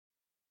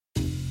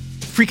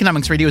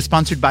Freakonomics Radio is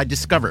sponsored by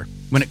Discover.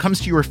 When it comes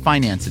to your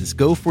finances,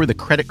 go for the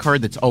credit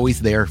card that's always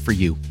there for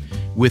you.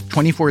 With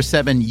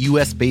 24/7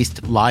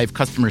 US-based live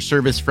customer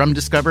service from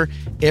Discover,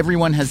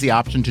 everyone has the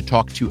option to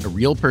talk to a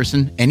real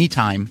person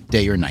anytime,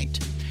 day or night.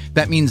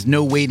 That means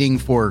no waiting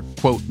for,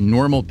 quote,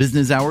 normal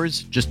business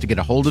hours just to get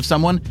a hold of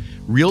someone.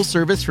 Real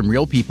service from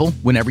real people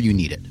whenever you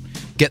need it.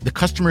 Get the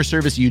customer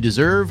service you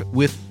deserve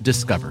with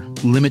Discover.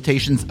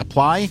 Limitations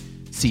apply.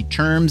 See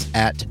terms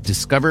at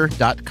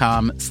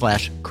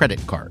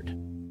discover.com/credit card.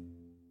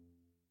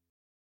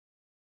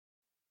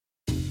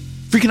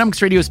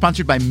 Freakonomics Radio is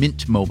sponsored by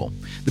Mint Mobile.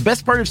 The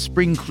best part of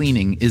spring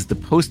cleaning is the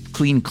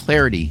post-clean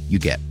clarity you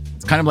get.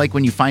 It's kind of like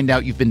when you find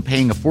out you've been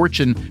paying a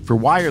fortune for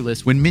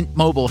wireless when Mint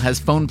Mobile has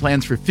phone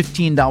plans for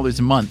 $15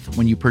 a month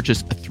when you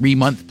purchase a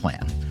 3-month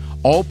plan.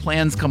 All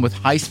plans come with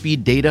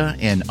high-speed data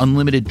and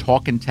unlimited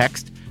talk and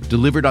text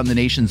delivered on the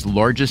nation's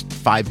largest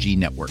 5G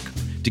network.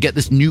 To get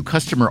this new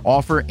customer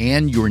offer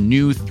and your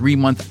new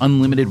 3-month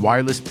unlimited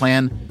wireless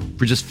plan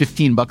for just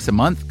 $15 a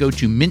month, go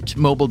to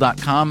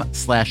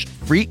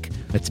mintmobile.com/freak.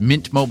 That's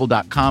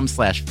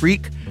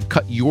mintmobile.com/freak.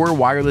 Cut your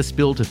wireless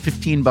bill to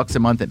 $15 a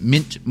month at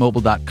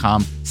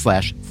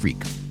mintmobile.com/freak.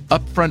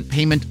 Upfront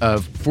payment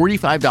of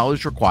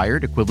 $45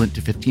 required, equivalent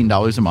to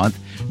 $15 a month.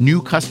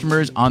 New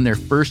customers on their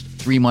first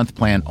 3-month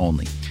plan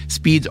only.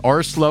 Speeds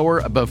are slower,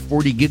 above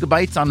 40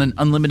 gigabytes on an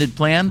unlimited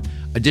plan.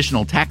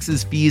 Additional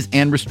taxes, fees,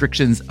 and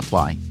restrictions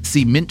apply.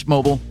 See Mint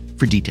Mobile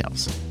for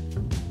details.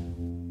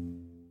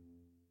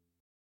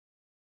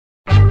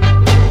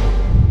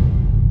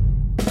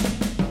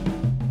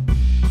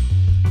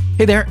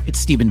 Hey there, it's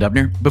Stephen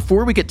Dubner.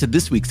 Before we get to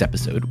this week's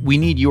episode, we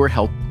need your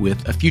help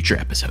with a future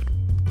episode.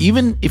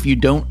 Even if you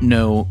don't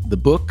know the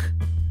book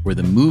or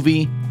the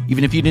movie,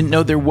 even if you didn't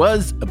know there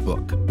was a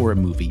book or a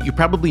movie, you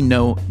probably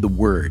know the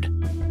word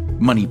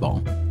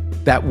Moneyball.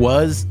 That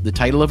was the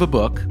title of a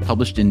book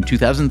published in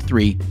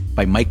 2003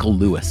 by Michael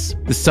Lewis.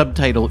 The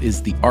subtitle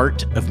is The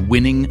Art of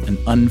Winning an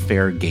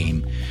Unfair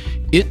Game.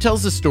 It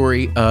tells the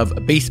story of a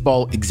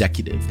baseball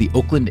executive, the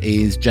Oakland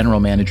A's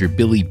general manager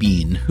Billy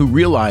Beane, who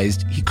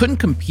realized he couldn't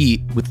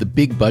compete with the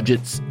big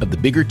budgets of the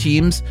bigger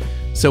teams.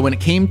 So when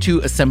it came to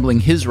assembling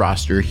his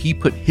roster, he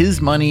put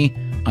his money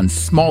on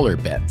smaller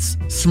bets,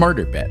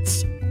 smarter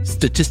bets,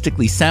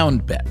 statistically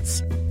sound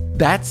bets.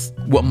 That's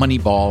what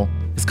Moneyball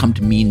has come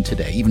to mean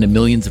today, even to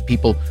millions of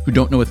people who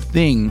don't know a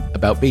thing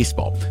about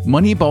baseball.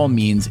 Moneyball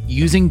means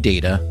using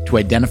data to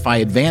identify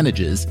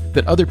advantages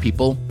that other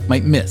people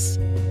might miss.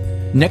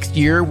 Next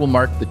year will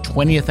mark the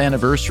 20th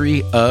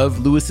anniversary of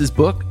Lewis's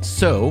book,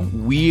 so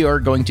we are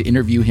going to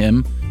interview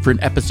him for an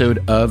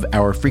episode of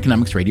our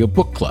Freakonomics Radio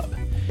Book Club.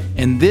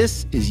 And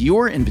this is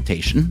your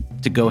invitation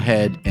to go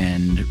ahead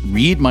and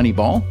read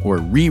Moneyball or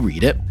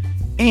reread it.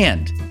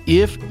 And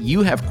if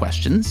you have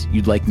questions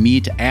you'd like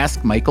me to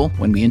ask Michael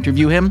when we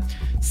interview him,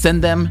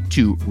 send them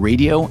to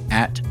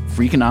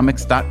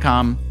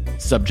radio@freakonomics.com,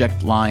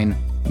 subject line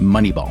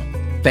Moneyball.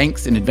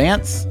 Thanks in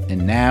advance,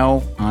 and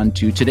now on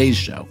to today's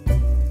show.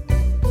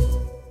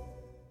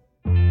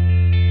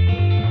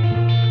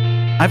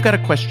 I've got a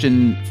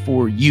question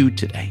for you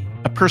today,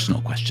 a personal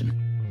question.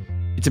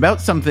 It's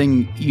about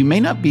something you may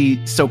not be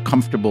so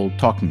comfortable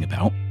talking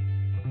about.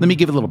 Let me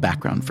give a little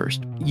background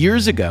first.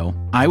 Years ago,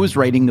 I was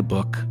writing a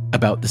book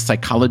about the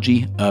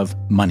psychology of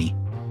money.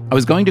 I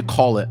was going to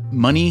call it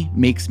Money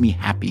Makes Me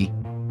Happy,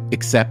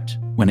 except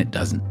when it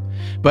doesn't.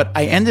 But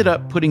I ended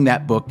up putting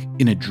that book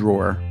in a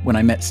drawer when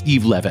I met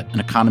Steve Levitt, an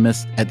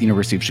economist at the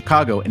University of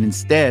Chicago, and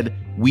instead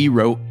we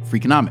wrote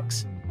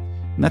Freakonomics.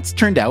 And that's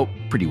turned out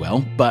pretty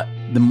well, but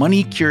the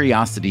money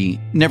curiosity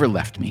never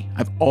left me.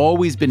 I've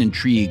always been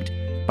intrigued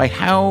by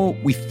how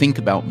we think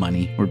about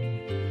money, or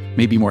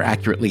maybe more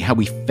accurately, how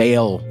we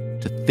fail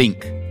to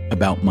think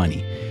about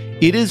money.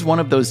 It is one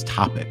of those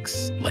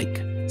topics,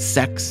 like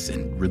sex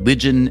and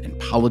religion and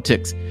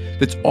politics,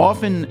 that's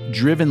often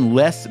driven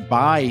less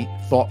by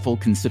thoughtful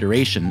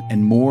consideration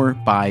and more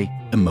by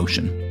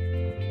emotion.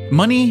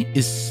 Money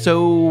is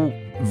so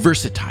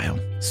versatile,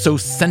 so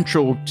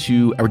central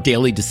to our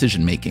daily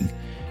decision-making,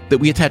 that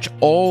we attach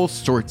all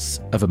sorts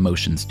of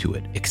emotions to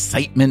it.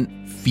 Excitement,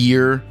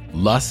 fear,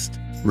 lust,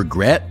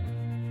 regret.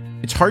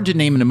 It's hard to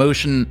name an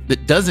emotion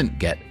that doesn't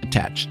get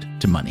attached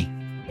to money.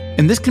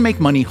 And this can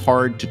make money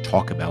hard to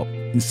talk about,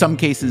 in some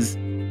cases,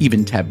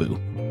 even taboo.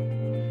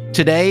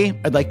 Today,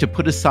 I'd like to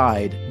put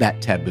aside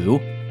that taboo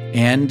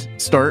and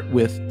start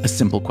with a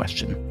simple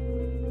question.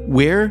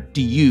 Where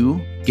do you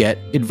get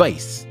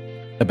advice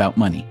about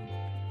money?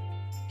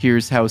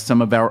 Here's how some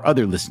of our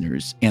other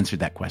listeners answered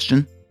that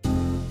question.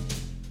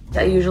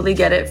 I usually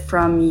get it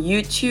from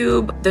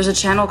YouTube. There's a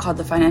channel called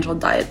The Financial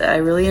Diet that I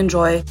really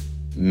enjoy.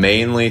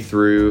 Mainly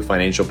through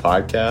financial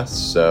podcasts,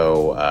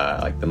 so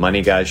like The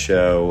Money Guy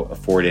Show,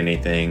 Afford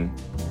Anything.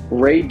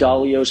 Ray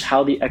Dalio's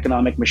How the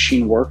Economic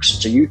Machine Works.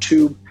 It's a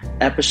YouTube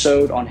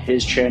episode on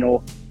his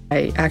channel.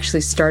 I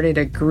actually started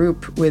a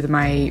group with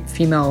my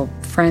female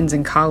friends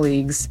and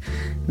colleagues.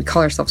 We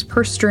call ourselves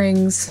Purse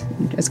Strings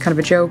as kind of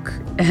a joke,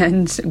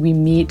 and we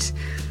meet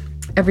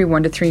every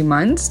 1 to 3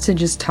 months to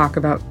just talk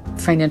about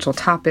financial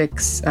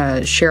topics,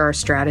 share our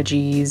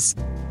strategies.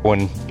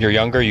 When you're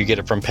younger, you get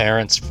it from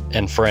parents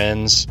and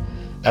friends.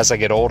 As I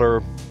get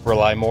older,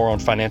 rely more on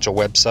financial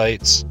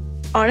websites.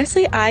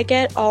 Honestly, I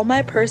get all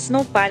my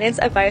personal finance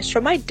advice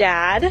from my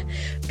dad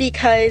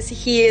because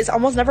he is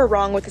almost never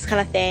wrong with this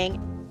kind of thing.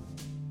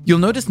 You'll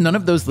notice none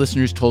of those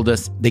listeners told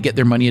us they get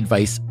their money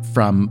advice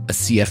from a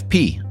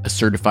CFP, a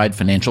certified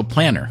financial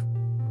planner.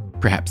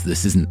 Perhaps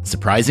this isn't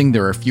surprising.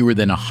 There are fewer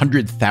than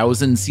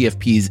 100,000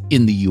 CFPs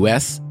in the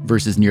US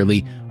versus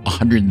nearly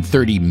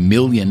 130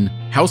 million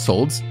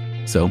households.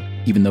 So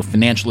even though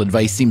financial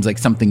advice seems like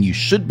something you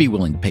should be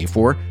willing to pay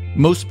for,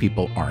 most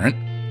people aren't.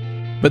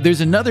 But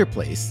there's another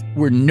place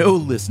where no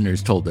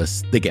listeners told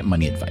us they get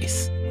money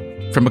advice.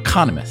 From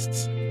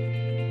economists.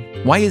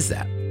 Why is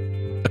that?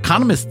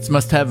 Economists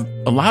must have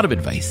a lot of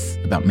advice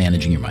about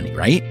managing your money,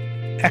 right?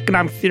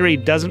 Economic theory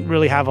doesn't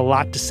really have a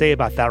lot to say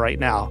about that right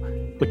now,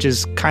 which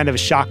is kind of a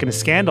shock and a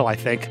scandal, I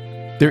think.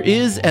 There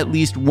is at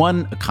least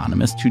one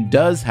economist who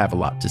does have a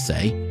lot to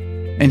say,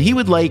 and he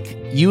would like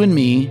you and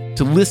me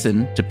to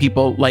listen to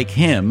people like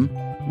him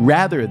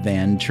rather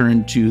than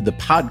turn to the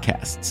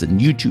podcasts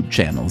and YouTube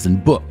channels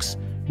and books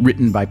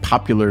written by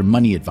popular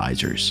money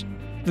advisors.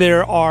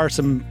 There are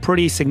some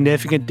pretty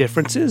significant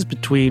differences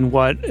between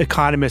what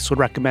economists would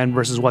recommend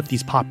versus what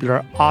these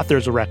popular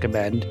authors would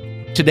recommend.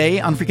 Today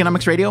on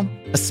Freakonomics Radio,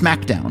 a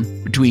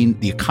smackdown between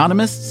the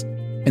economists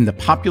and the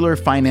popular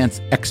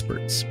finance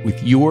experts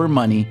with your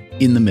money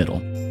in the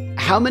middle.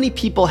 How many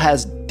people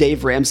has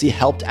Dave Ramsey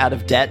helped out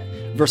of debt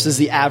versus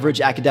the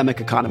average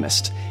academic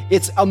economist?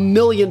 It's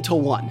 1,000,000 to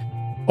 1.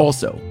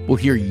 Also, we'll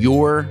hear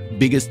your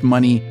biggest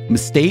money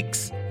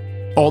mistakes.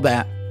 All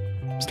that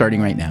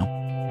starting right now.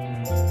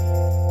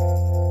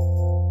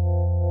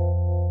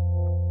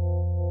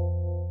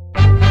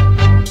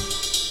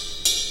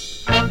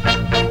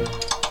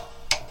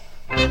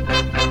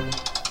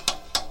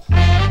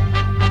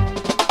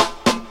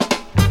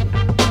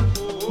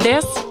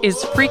 This is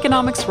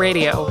Freakonomics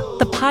Radio,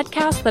 the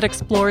podcast that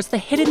explores the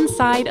hidden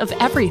side of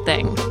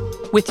everything,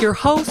 with your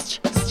host,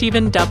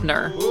 Stephen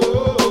Dubner.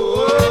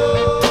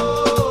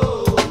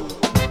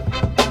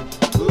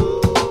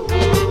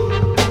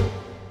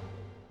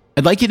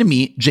 I'd like you to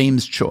meet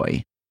James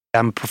Choi.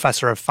 I'm a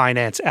professor of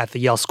finance at the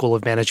Yale School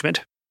of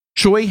Management.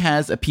 Choi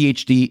has a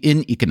PhD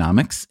in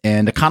economics,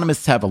 and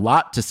economists have a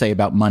lot to say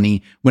about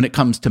money when it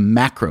comes to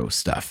macro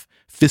stuff.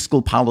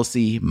 Fiscal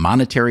policy,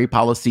 monetary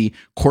policy,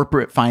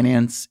 corporate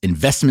finance,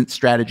 investment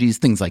strategies,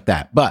 things like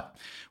that. But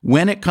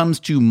when it comes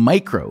to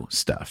micro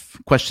stuff,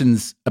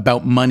 questions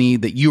about money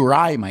that you or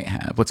I might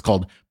have, what's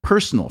called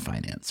personal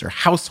finance or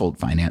household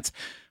finance,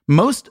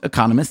 most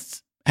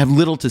economists have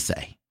little to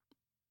say.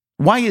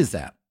 Why is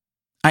that?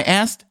 I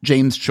asked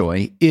James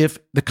Choi if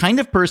the kind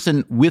of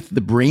person with the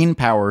brain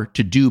power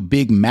to do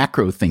big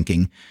macro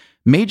thinking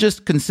may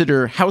just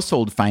consider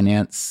household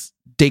finance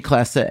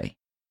déclassé.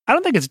 I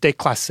don't think it's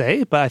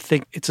déclassé, but I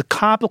think it's a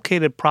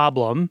complicated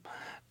problem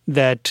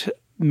that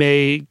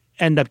may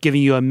end up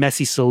giving you a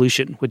messy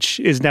solution, which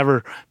is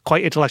never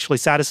quite intellectually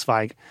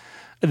satisfying.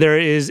 There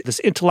is this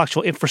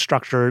intellectual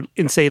infrastructure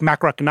in, say,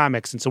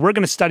 macroeconomics. And so we're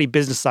going to study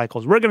business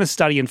cycles. We're going to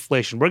study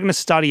inflation. We're going to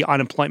study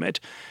unemployment.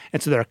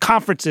 And so there are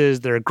conferences,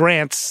 there are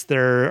grants,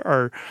 there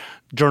are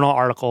journal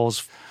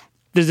articles.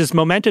 There's this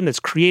momentum that's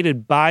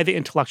created by the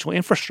intellectual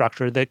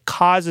infrastructure that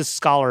causes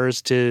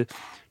scholars to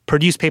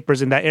produce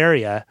papers in that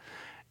area.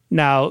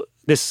 Now,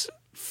 this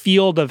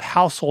field of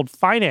household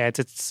finance,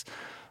 it's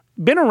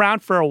been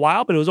around for a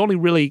while, but it was only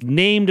really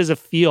named as a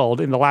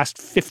field in the last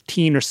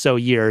 15 or so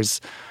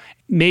years.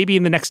 Maybe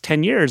in the next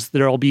 10 years,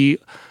 there will be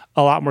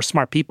a lot more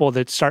smart people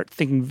that start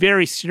thinking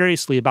very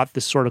seriously about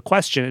this sort of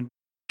question.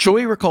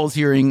 Choi recalls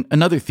hearing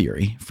another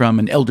theory from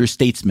an elder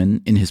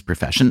statesman in his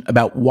profession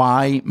about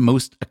why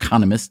most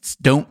economists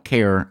don't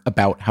care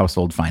about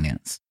household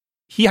finance.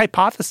 He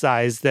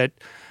hypothesized that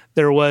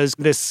there was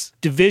this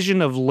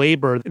division of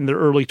labor in the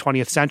early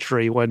 20th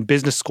century when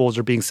business schools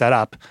are being set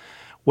up,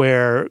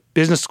 where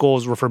business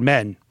schools were for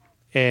men.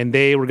 And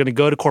they were going to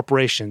go to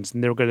corporations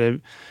and they were going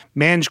to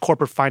manage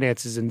corporate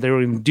finances and they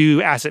were going to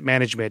do asset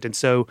management. And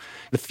so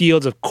the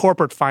fields of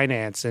corporate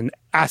finance and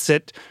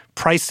asset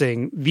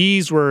pricing,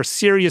 these were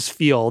serious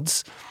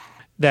fields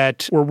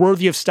that were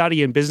worthy of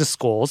study in business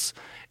schools.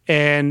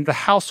 And the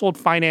household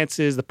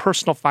finances, the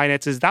personal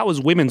finances, that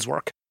was women's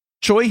work.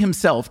 Choi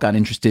himself got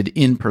interested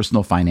in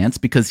personal finance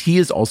because he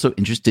is also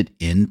interested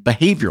in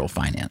behavioral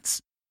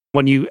finance.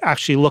 When you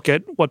actually look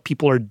at what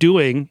people are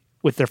doing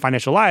with their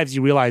financial lives,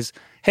 you realize,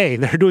 hey,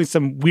 they're doing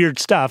some weird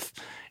stuff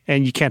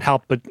and you can't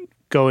help but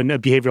go in a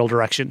behavioral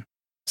direction.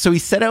 So he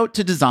set out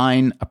to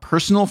design a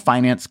personal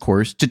finance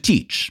course to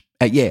teach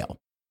at Yale.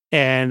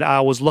 And I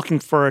was looking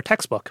for a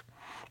textbook.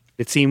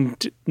 It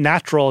seemed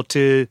natural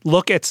to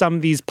look at some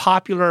of these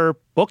popular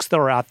books that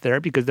were out there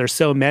because there's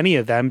so many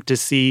of them to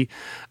see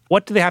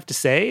what do they have to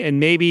say. And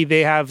maybe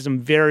they have some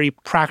very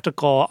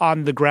practical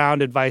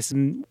on-the-ground advice.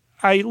 And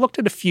I looked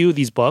at a few of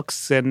these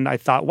books and I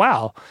thought,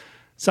 wow,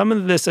 some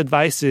of this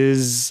advice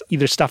is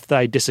either stuff that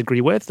I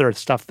disagree with or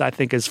stuff that I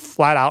think is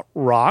flat out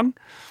wrong.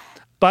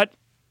 But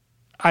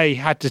I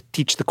had to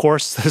teach the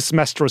course. The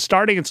semester was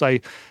starting, and so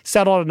I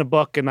settled on a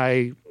book, and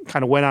I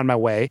kind of went on my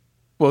way.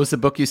 What was the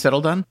book you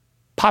settled on?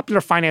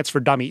 Popular Finance for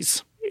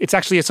Dummies. It's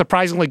actually a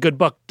surprisingly good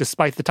book,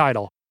 despite the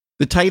title.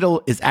 The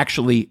title is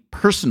actually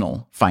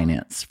Personal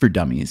Finance for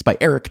Dummies by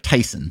Eric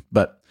Tyson,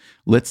 but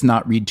let's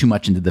not read too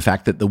much into the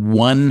fact that the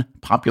one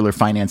popular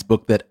finance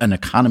book that an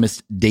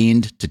economist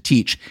deigned to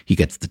teach, he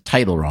gets the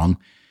title wrong.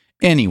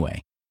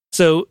 Anyway.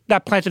 So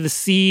that planted the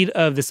seed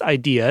of this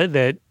idea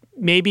that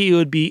maybe it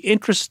would be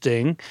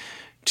interesting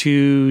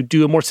to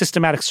do a more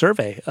systematic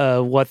survey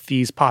of what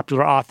these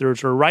popular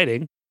authors are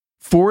writing.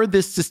 For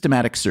this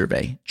systematic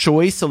survey,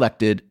 Choi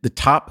selected the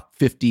top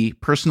 50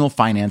 personal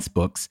finance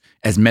books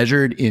as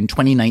measured in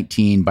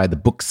 2019 by the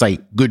book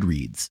site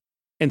Goodreads.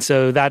 And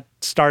so that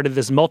started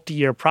this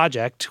multi-year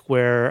project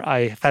where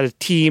I had a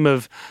team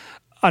of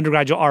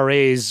undergraduate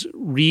RAs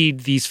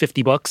read these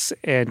 50 books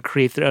and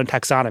create their own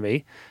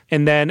taxonomy.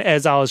 And then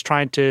as I was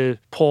trying to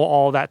pull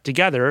all that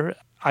together,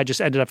 I just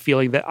ended up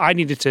feeling that I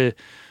needed to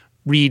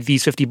read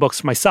these 50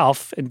 books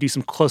myself and do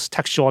some close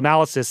textual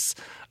analysis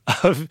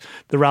of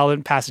the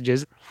relevant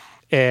passages.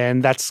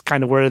 And that's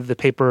kind of where the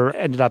paper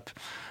ended up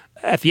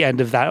at the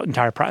end of that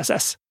entire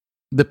process.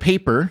 The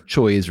paper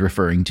Choi is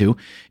referring to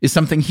is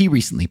something he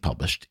recently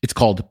published. It's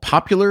called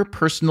Popular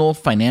Personal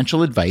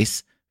Financial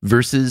Advice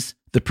versus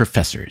the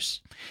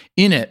Professors.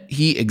 In it,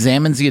 he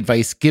examines the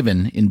advice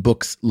given in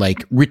books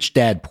like Rich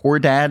Dad, Poor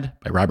Dad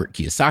by Robert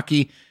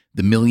Kiyosaki,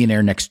 The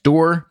Millionaire Next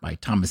Door by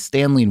Thomas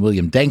Stanley and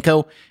William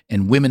Danko,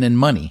 and Women and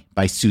Money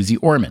by Susie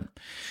Orman.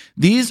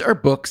 These are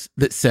books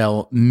that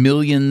sell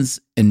millions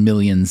and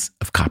millions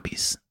of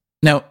copies.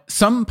 Now,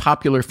 some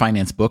popular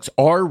finance books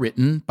are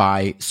written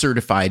by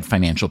certified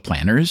financial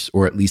planners,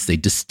 or at least they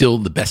distill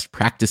the best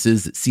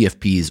practices that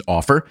CFPs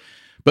offer,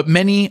 but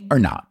many are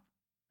not.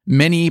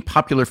 Many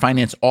popular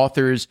finance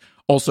authors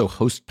also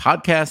host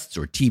podcasts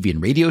or TV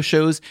and radio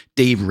shows.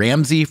 Dave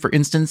Ramsey, for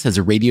instance, has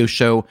a radio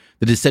show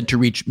that is said to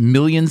reach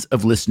millions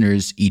of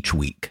listeners each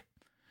week.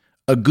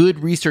 A good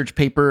research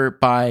paper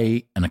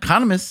by an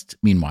economist,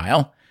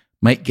 meanwhile,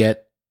 might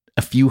get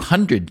a few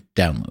hundred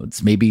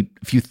downloads, maybe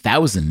a few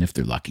thousand if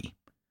they're lucky.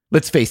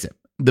 Let's face it,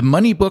 The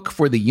Money Book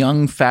for the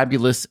Young,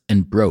 Fabulous,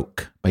 and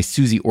Broke by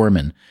Susie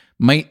Orman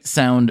might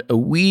sound a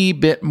wee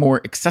bit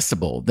more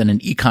accessible than an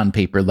econ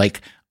paper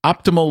like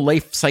Optimal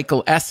Life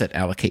Cycle Asset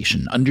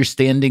Allocation,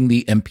 Understanding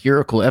the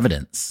Empirical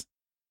Evidence.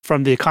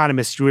 From The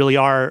Economist, you really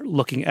are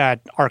looking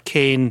at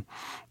arcane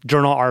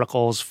journal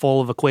articles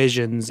full of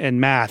equations and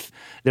math.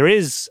 There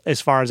is, as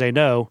far as I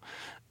know,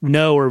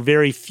 no or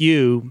very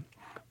few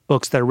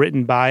books that are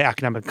written by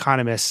academic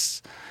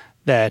economists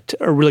that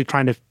are really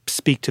trying to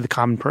speak to the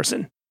common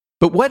person.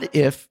 But what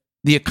if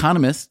the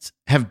economists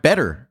have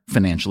better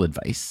financial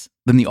advice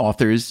than the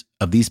authors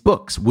of these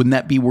books? Wouldn't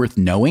that be worth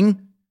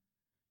knowing?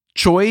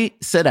 Choi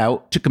set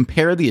out to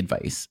compare the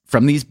advice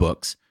from these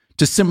books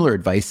to similar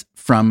advice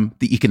from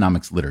the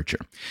economics literature.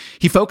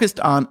 He focused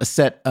on a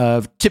set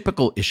of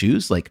typical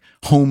issues like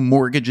home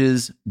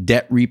mortgages,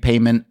 debt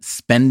repayment,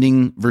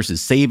 spending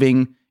versus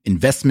saving,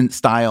 investment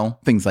style,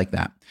 things like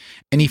that.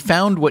 And he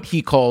found what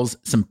he calls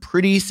some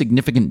pretty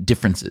significant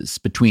differences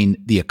between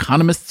the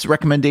economists'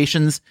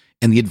 recommendations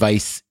and the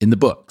advice in the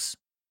books.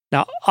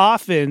 Now,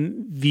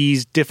 often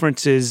these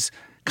differences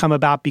come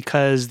about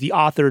because the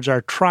authors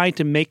are trying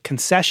to make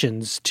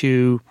concessions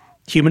to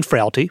human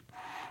frailty.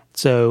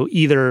 So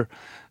either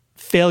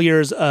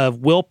failures of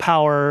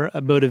willpower,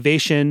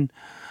 motivation,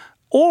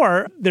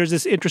 or there's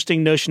this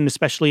interesting notion,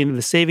 especially in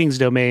the savings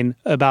domain,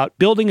 about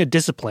building a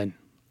discipline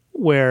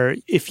where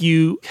if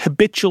you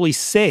habitually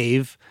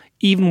save,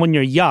 even when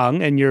you're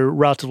young and you're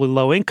relatively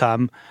low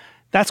income,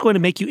 that's going to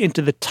make you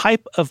into the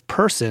type of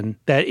person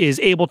that is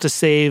able to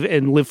save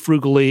and live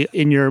frugally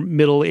in your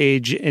middle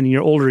age and in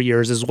your older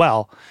years as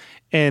well.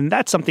 And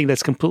that's something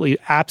that's completely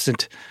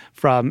absent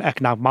from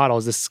economic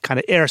models, this kind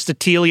of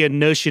Aristotelian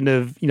notion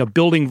of,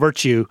 building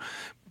virtue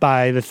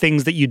by the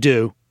things that you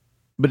do.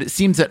 But it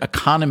seems that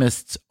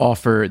economists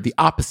offer the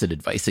opposite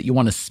advice, that you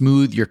want to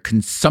smooth your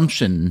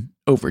consumption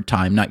over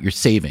time, not your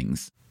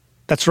savings.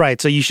 That's right.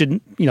 So you should,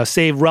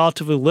 save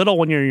relatively little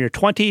when you're in your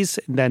 20s.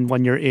 And then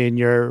when you're in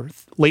your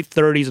late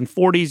 30s and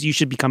 40s, you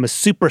should become a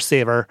super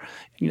saver,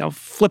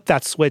 flip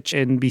that switch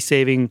and be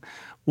saving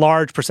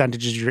large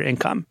percentages of your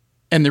income.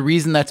 And the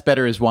reason that's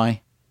better is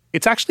why?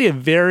 It's actually a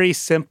very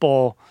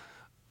simple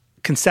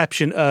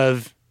conception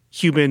of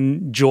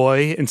human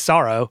joy and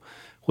sorrow,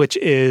 which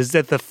is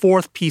that the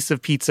fourth piece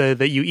of pizza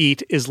that you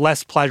eat is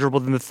less pleasurable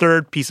than the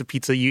third piece of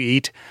pizza you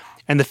eat.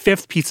 And the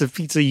fifth piece of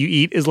pizza you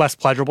eat is less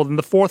pleasurable than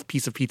the fourth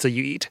piece of pizza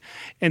you eat.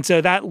 And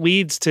so that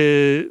leads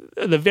to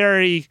the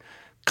very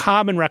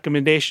common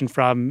recommendation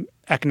from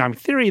economic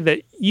theory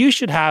that you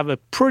should have a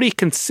pretty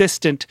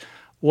consistent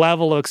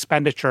level of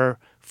expenditure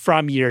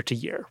from year to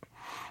year.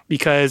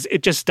 Because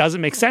it just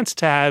doesn't make sense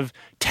to have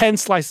 10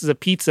 slices of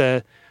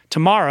pizza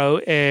tomorrow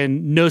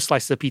and no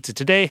slices of pizza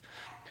today.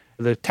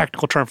 The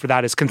technical term for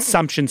that is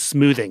consumption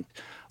smoothing.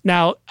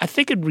 Now, I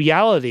think in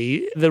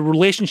reality, the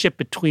relationship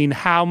between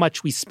how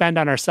much we spend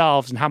on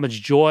ourselves and how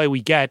much joy we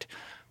get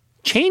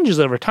changes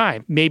over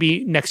time.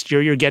 Maybe next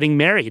year you're getting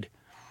married,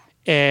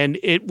 and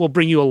it will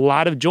bring you a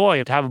lot of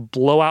joy to have a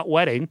blowout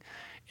wedding.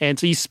 And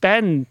so you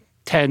spend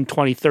 $10,000,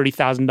 $20,000,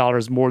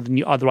 $30,000 more than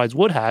you otherwise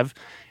would have.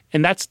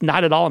 And that's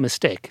not at all a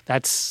mistake.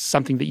 That's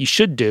something that you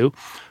should do.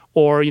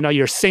 Or,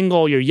 you're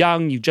single, you're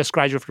young, you just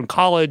graduated from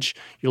college,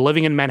 you're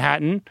living in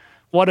Manhattan.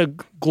 What a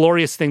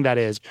glorious thing that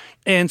is.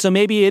 And so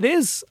maybe it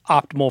is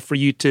optimal for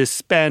you to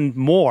spend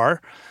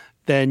more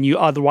than you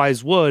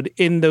otherwise would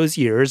in those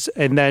years.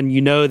 And then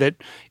you know that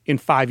in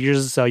 5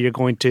 years or so, you're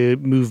going to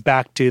move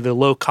back to the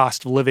low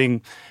cost of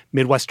living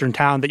Midwestern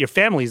town that your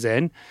family's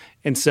in.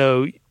 And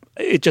so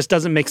it just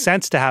doesn't make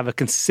sense to have a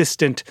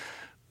consistent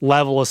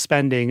level of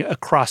spending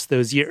across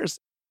those years.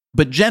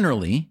 But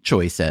generally,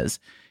 Choi says,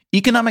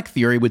 economic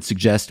theory would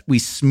suggest we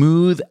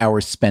smooth our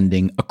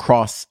spending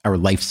across our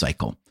life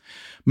cycle.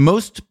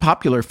 Most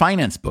popular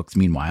finance books,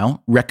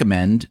 meanwhile,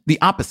 recommend the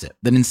opposite,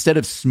 that instead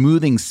of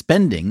smoothing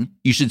spending,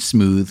 you should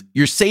smooth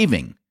your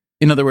saving.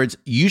 In other words,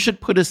 you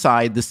should put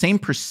aside the same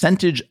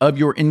percentage of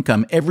your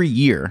income every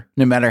year,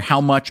 no matter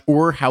how much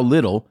or how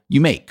little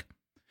you make.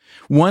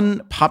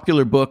 One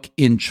popular book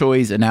in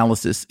Choi's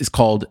analysis is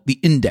called The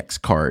Index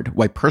Card,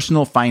 Why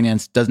Personal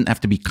Finance Doesn't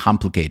Have to Be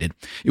Complicated.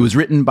 It was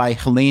written by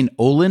Helene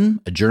Olin,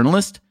 a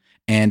journalist,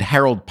 and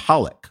Harold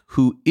Pollack,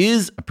 who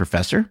is a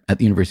professor at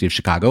the University of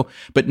Chicago,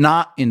 but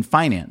not in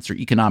finance or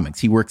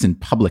economics. He works in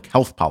public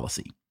health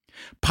policy.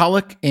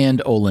 Pollack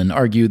and Olin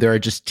argue there are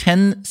just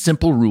 10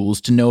 simple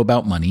rules to know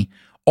about money,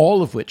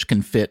 all of which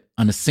can fit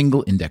on a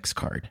single index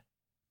card.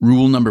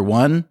 Rule number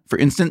 1, for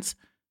instance,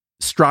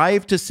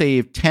 strive to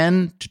save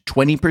 10 to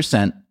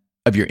 20%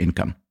 of your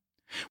income.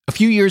 A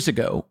few years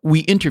ago,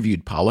 we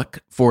interviewed Pollack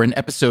for an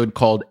episode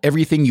called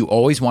Everything You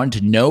Always Wanted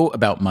to Know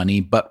About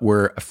Money But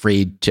Were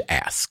Afraid to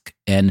Ask.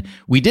 And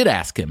we did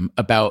ask him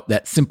about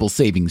that simple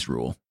savings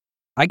rule.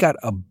 I got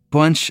a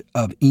bunch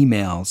of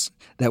emails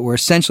that were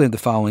essentially the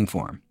following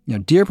form.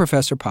 Dear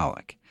Professor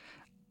Pollack,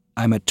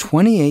 I'm a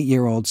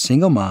 28-year-old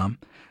single mom,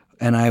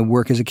 and I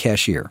work as a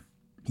cashier.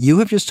 You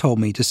have just told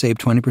me to save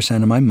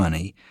 20% of my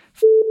money.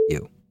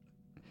 You.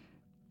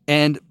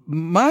 And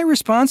my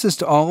responses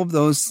to all of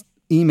those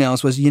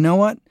emails was, you know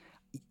what?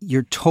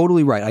 You're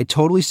totally right. I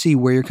totally see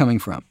where you're coming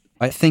from.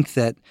 I think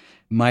that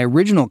my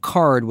original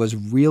card was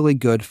really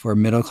good for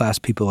middle-class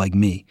people like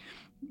me.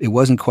 It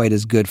wasn't quite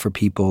as good for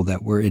people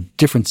that were at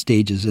different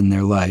stages in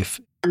their life.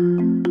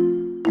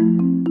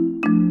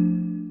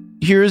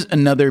 Here's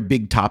another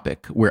big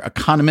topic where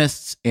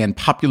economists and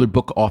popular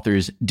book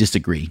authors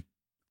disagree.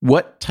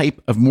 What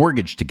type of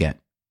mortgage to get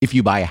if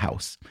you buy a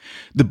house?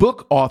 The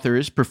book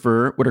authors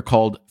prefer what are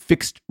called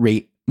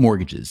fixed-rate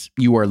mortgages.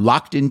 You are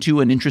locked into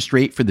an interest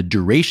rate for the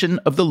duration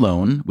of the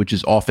loan, which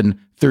is often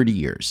 30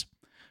 years.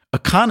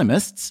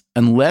 Economists,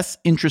 unless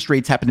interest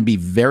rates happen to be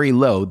very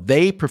low,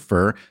 they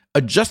prefer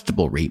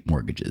adjustable rate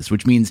mortgages,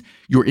 which means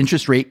your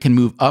interest rate can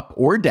move up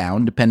or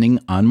down depending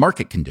on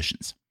market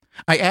conditions.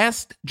 I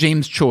asked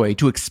James Choi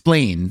to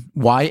explain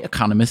why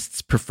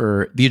economists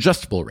prefer the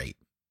adjustable rate.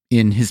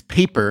 In his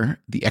paper,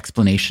 the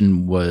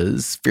explanation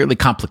was fairly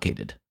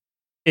complicated.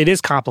 It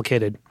is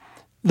complicated.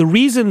 The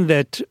reason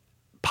that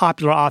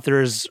popular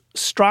authors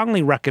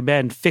strongly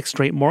recommend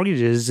fixed-rate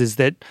mortgages is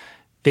that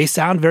they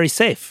sound very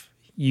safe.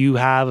 You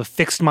have a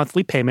fixed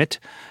monthly payment.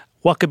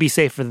 What could be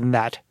safer than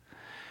that?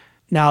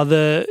 Now,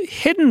 the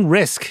hidden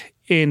risk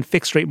in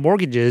fixed-rate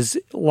mortgages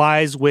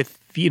lies with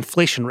the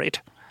inflation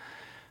rate.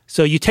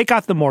 So you take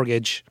out the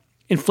mortgage,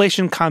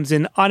 inflation comes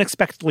in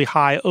unexpectedly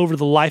high over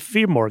the life of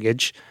your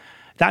mortgage.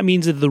 That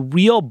means that the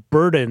real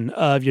burden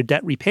of your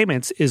debt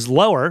repayments is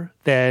lower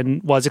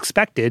than was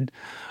expected.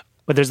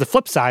 But there's the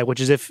flip side, which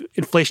is if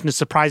inflation is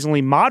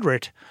surprisingly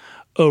moderate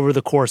over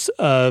the course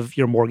of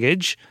your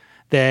mortgage,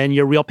 then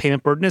your real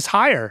payment burden is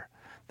higher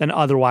than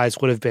otherwise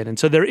would have been. And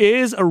so there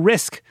is a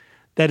risk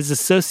that is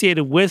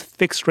associated with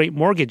fixed-rate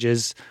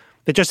mortgages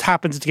that just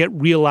happens to get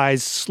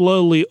realized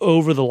slowly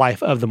over the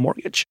life of the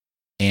mortgage.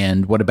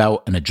 And what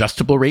about an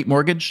adjustable rate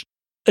mortgage?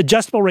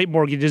 Adjustable rate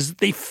mortgages,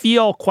 they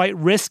feel quite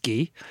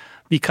risky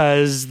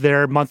because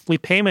their monthly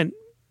payment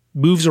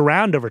moves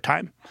around over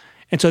time.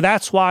 And so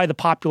that's why the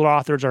popular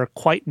authors are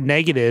quite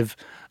negative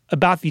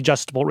about the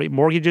adjustable rate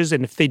mortgages.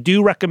 And if they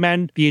do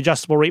recommend the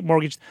adjustable rate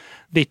mortgage,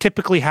 they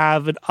typically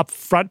have an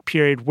upfront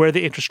period where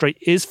the interest rate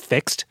is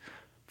fixed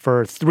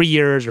for 3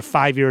 years or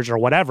 5 years or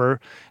whatever.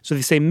 So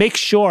they say make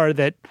sure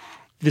that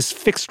this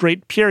fixed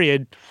rate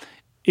period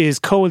is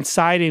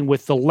coinciding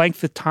with the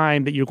length of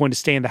time that you're going to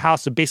stay in the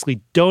house. So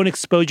basically don't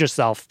expose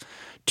yourself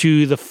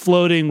to the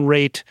floating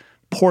rate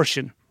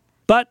portion.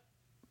 But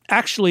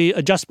actually,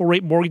 adjustable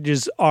rate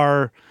mortgages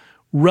are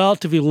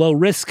relatively low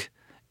risk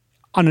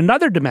on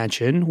another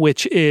dimension,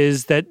 which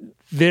is that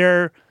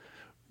their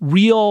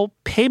real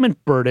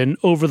payment burden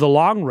over the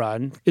long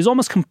run is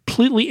almost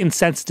completely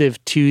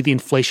insensitive to the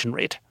inflation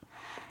rate.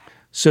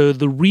 So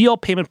the real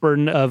payment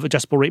burden of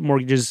adjustable rate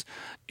mortgages,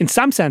 in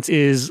some sense,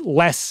 is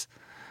less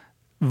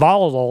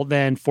volatile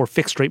than for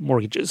fixed rate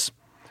mortgages.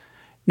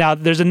 Now,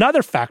 there's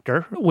another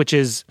factor, which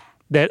is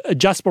that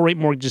adjustable rate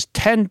mortgages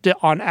tend to,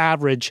 on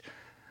average,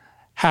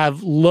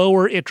 have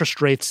lower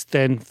interest rates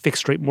than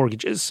fixed rate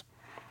mortgages.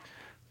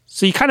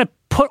 So you kind of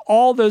put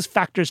all those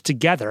factors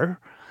together,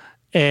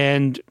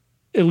 and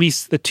at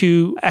least the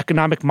two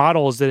economic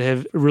models that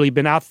have really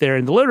been out there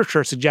in the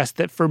literature suggest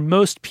that for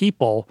most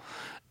people,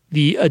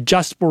 the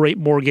adjustable rate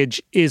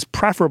mortgage is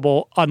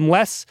preferable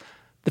unless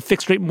the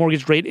fixed rate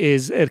mortgage rate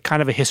is at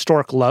kind of a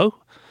historic low,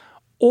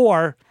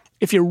 or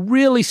if you're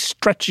really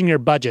stretching your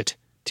budget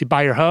to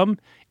buy your home,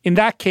 in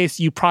that case,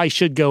 you probably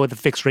should go with a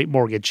fixed rate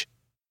mortgage.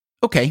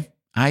 Okay,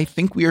 I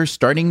think we are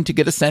starting to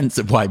get a sense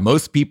of why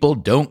most people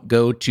don't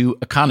go to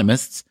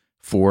economists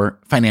for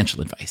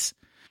financial advice.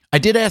 I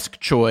did ask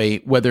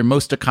Choi whether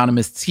most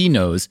economists he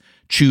knows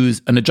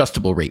choose an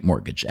adjustable rate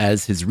mortgage,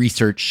 as his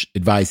research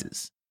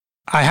advises.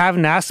 I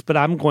haven't asked, but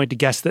I'm going to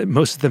guess that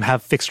most of them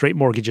have fixed rate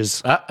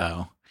mortgages.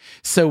 Uh-oh.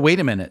 So wait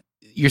a minute.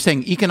 You're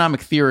saying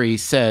economic theory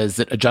says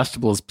that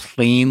adjustable is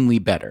plainly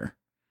better.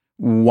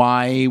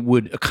 Why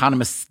would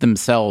economists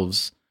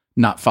themselves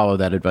not follow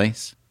that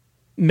advice?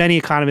 Many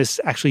economists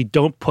actually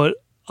don't put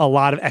a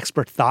lot of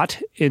expert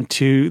thought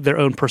into their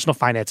own personal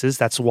finances.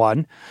 That's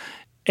one.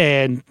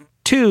 And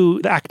two,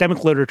 the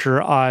academic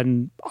literature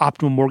on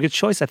optimal mortgage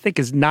choice, I think,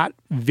 is not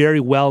very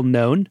well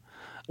known.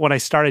 When I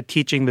started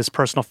teaching this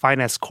personal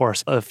finance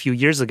course a few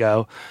years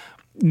ago,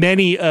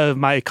 many of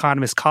my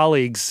economist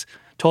colleagues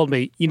told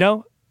me,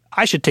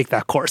 I should take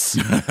that course.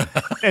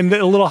 And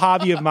a little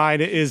hobby of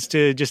mine is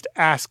to just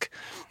ask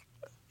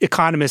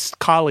economist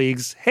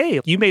colleagues,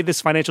 hey, you made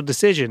this financial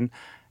decision.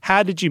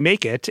 How did you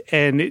make it?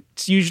 And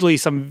it's usually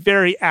some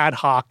very ad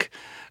hoc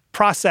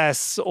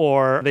process,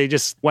 or they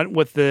just went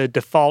with the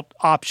default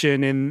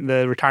option in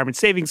the retirement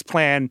savings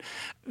plan.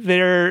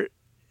 There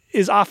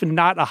is often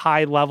not a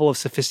high level of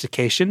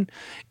sophistication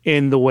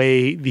in the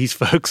way these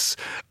folks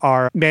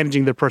are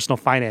managing their personal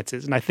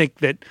finances. And I think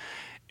that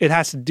it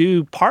has to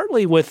do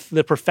partly with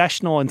the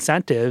professional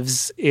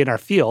incentives in our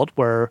field,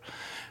 where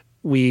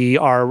we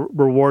are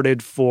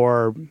rewarded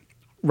for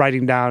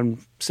writing down,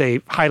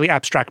 say, highly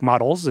abstract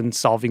models and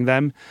solving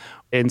them.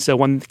 And so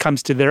when it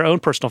comes to their own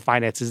personal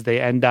finances, they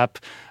end up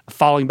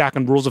falling back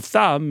on rules of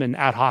thumb and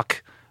ad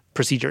hoc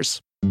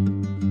procedures.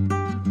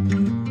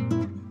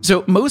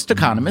 So most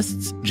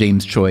economists,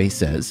 James Choi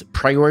says,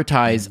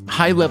 prioritize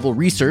high-level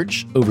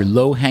research over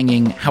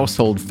low-hanging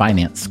household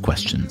finance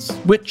questions,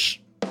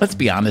 which, let's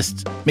be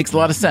honest, makes a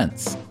lot of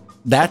sense.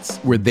 That's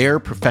where their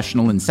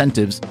professional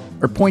incentives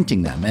are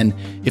pointing them. And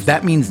if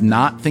that means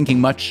not thinking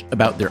much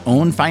about their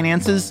own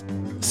finances,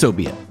 so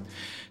be it.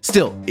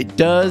 Still, it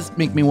does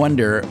make me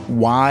wonder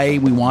why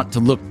we want to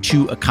look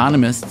to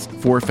economists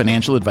for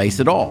financial advice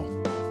at all.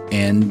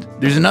 And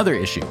there's another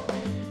issue.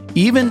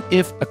 Even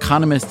if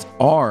economists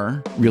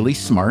are really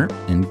smart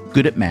and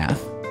good at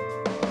math,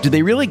 do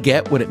they really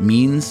get what it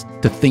means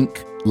to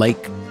think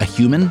like a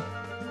human?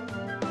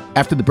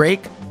 After the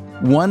break,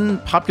 one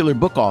popular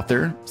book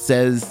author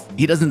says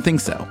he doesn't think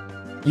so.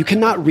 You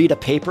cannot read a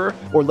paper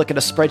or look at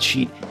a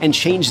spreadsheet and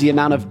change the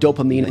amount of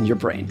dopamine in your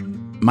brain.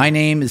 My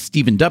name is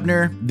Stephen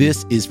Dubner.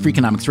 This is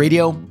Freakonomics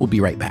Radio. We'll be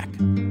right back.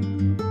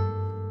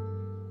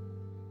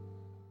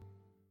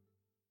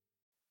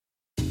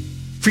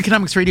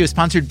 Freakonomics Radio is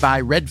sponsored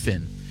by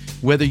Redfin.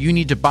 Whether you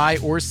need to buy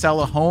or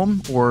sell a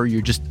home, or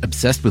you're just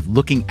obsessed with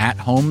looking at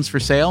homes for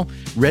sale,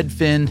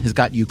 Redfin has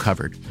got you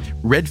covered.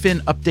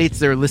 Redfin updates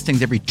their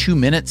listings every 2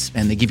 minutes,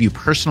 and they give you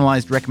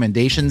personalized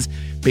recommendations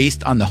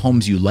based on the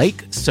homes you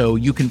like, so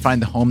you can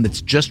find the home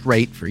that's just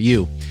right for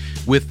you.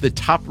 With the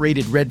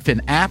top-rated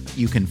Redfin app,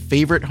 you can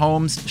favorite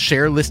homes,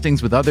 share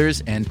listings with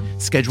others, and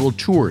schedule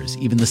tours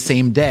even the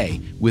same day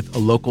with a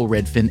local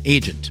Redfin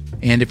agent.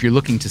 And if you're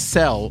looking to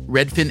sell,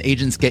 Redfin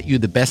agents get you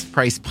the best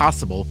price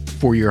possible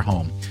for your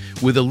home.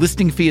 With a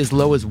listing fee as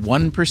low as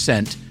 1%,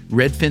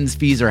 Redfin's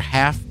fees are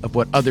half of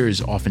what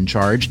others often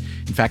charge.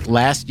 In fact,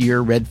 last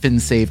year, Redfin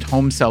saved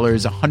home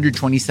sellers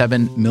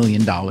 $127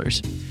 million.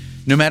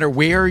 No matter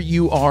where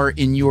you are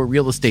in your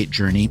real estate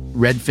journey,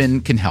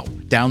 Redfin can help.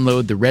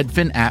 Download the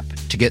Redfin app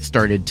to get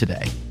started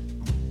today.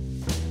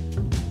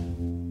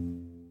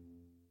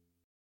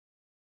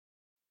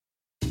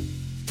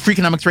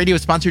 Freakonomics Radio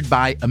is sponsored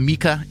by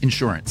Amica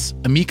Insurance.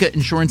 Amica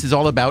Insurance is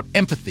all about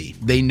empathy.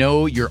 They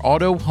know your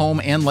auto, home,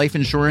 and life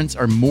insurance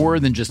are more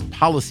than just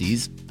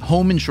policies.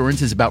 Home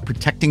insurance is about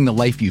protecting the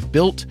life you've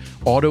built.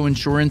 Auto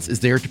insurance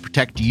is there to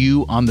protect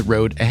you on the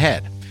road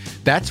ahead.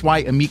 That's why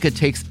Amica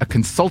takes a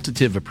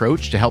consultative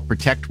approach to help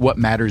protect what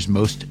matters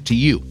most to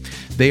you.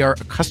 They are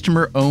a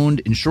customer-owned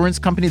insurance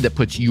company that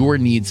puts your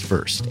needs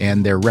first,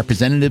 and their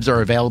representatives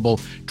are available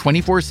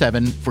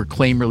 24/7 for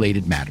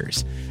claim-related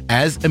matters.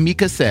 As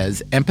Amica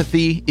says,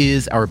 empathy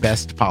is our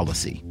best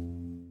policy.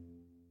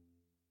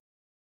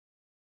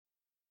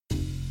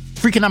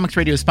 Freakonomics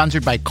Radio is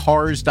sponsored by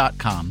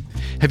Cars.com.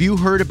 Have you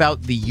heard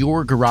about the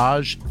Your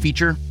Garage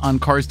feature on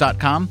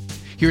Cars.com?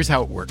 Here's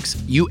how it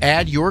works. You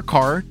add your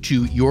car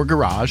to your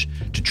garage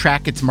to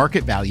track its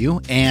market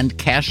value and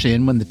cash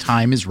in when the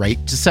time is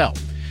right to sell.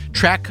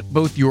 Track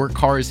both your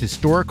car's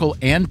historical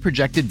and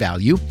projected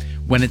value.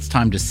 When it's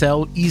time to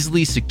sell,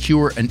 easily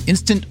secure an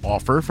instant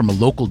offer from a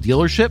local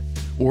dealership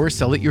or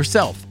sell it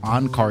yourself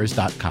on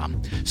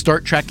Cars.com.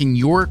 Start tracking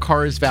your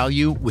car's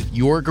value with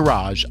your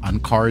garage on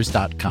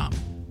Cars.com.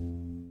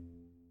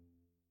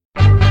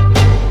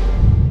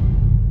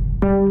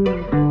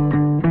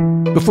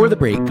 Before the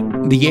break,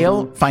 the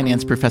Yale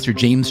finance professor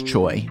James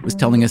Choi was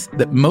telling us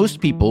that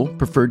most people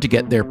prefer to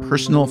get their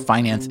personal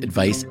finance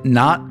advice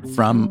not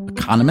from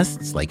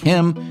economists like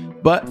him,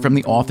 but from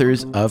the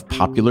authors of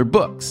popular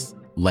books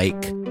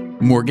like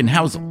Morgan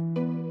Housel.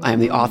 I am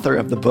the author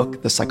of the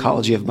book, The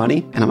Psychology of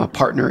Money, and I'm a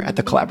partner at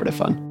the Collaborative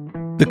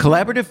Fund. The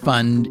Collaborative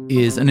Fund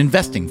is an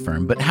investing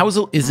firm, but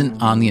Housel isn't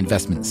on the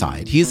investment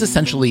side. He is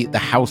essentially the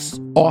house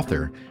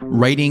author,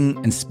 writing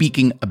and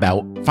speaking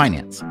about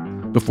finance.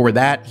 Before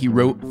that, he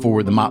wrote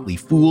for The Motley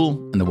Fool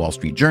and The Wall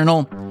Street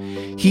Journal.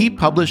 He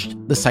published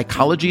The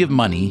Psychology of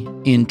Money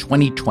in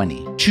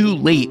 2020, too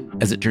late,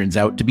 as it turns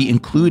out, to be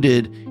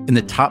included in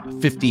the top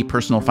 50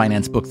 personal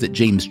finance books that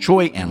James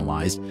Choi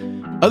analyzed.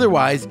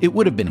 Otherwise, it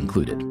would have been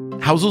included.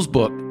 Housel's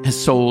book has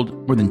sold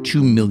more than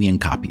 2 million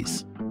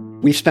copies.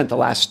 We've spent the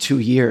last 2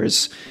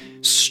 years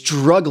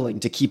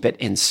struggling to keep it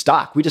in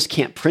stock. We just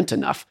can't print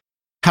enough.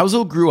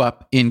 Housel grew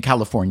up in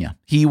California.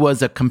 He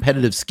was a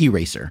competitive ski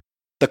racer.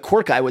 The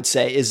quirk, I would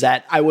say, is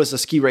that I was a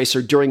ski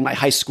racer during my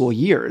high school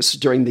years,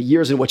 during the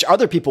years in which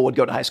other people would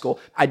go to high school.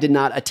 I did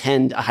not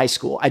attend a high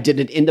school. I did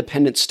an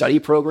independent study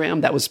program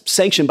that was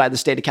sanctioned by the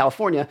state of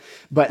California,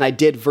 but I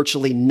did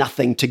virtually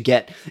nothing to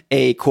get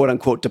a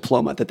quote-unquote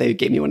diploma that they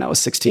gave me when I was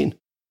 16.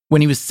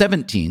 When he was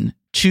 17,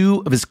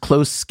 2 of his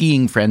close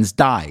skiing friends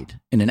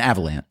died in an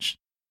avalanche.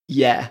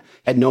 Yeah,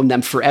 I'd known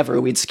them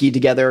forever. We'd skied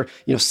together,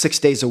 6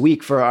 days a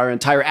week for our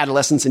entire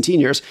adolescence and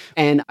teen years.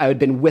 And I had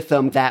been with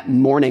them that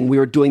morning. We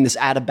were doing this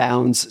out of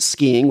bounds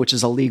skiing, which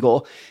is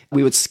illegal.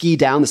 We would ski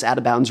down this out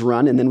of bounds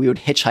run, and then we would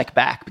hitchhike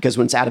back because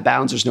when it's out of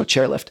bounds, there's no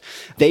chairlift.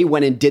 They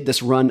went and did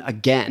this run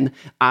again.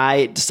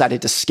 I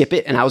decided to skip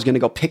it, and I was going to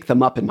go pick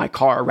them up in my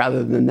car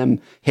rather than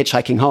them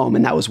hitchhiking home.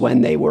 And that was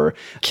when they were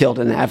killed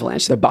in an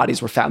avalanche. Their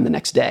bodies were found the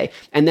next day.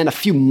 And then a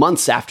few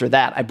months after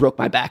that, I broke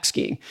my back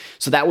skiing.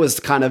 So that was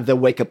kind of the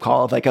wake-up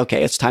call of like,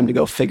 okay, it's time to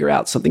go figure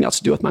out something else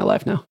to do with my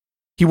life now.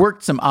 He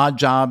worked some odd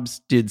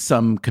jobs, did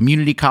some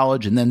community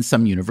college, and then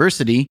some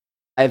university.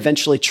 I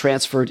eventually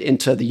transferred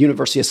into the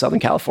University of Southern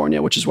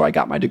California, which is where I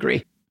got my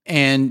degree.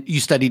 And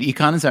you studied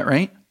econ, is that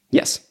right?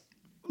 Yes.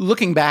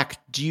 Looking back,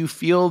 do you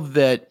feel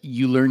that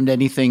you learned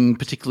anything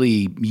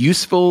particularly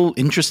useful,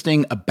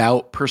 interesting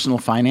about personal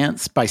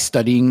finance by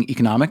studying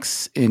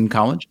economics in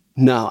college?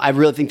 No, I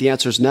really think the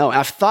answer is no. And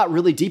I've thought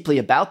really deeply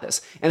about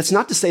this. And it's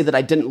not to say that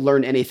I didn't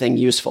learn anything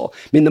useful.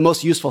 I mean, the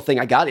most useful thing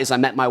I got is I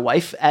met my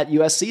wife at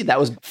USC. That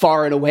was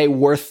far and away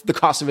worth the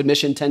cost of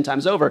admission 10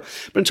 times over.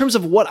 But in terms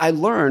of what I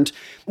learned,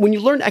 when you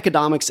learn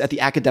economics at the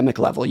academic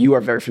level, you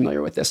are very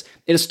familiar with this.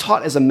 It is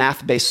taught as a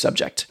math-based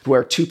subject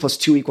where 2 +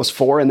 2 =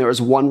 4 and there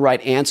is one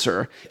right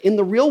answer. In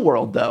the real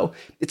world, though,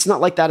 it's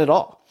not like that at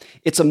all.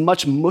 It's a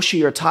much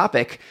mushier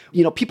topic.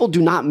 People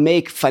do not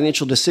make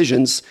financial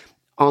decisions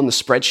on the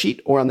spreadsheet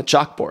or on the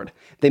chalkboard.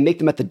 They make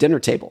them at the dinner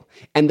table.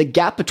 And the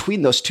gap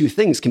between those two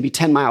things can be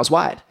 10 miles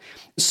wide.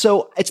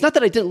 So it's not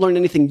that I didn't learn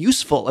anything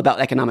useful about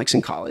economics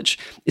in college.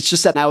 It's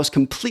just that I was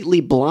completely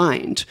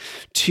blind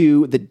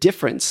to the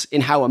difference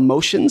in how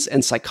emotions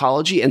and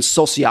psychology and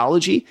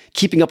sociology,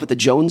 keeping up with the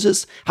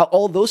Joneses, how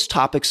all those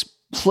topics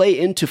play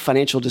into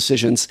financial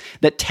decisions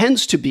that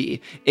tends to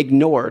be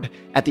ignored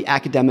at the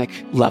academic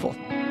level.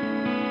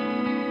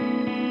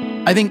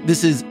 I think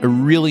this is a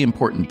really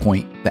important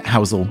point that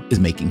Housel is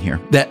making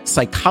here, that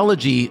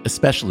psychology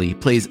especially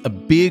plays a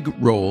big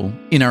role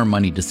in our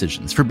money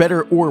decisions, for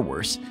better or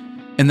worse,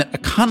 and that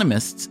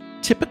economists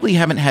typically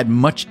haven't had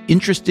much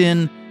interest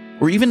in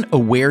or even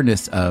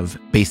awareness of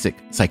basic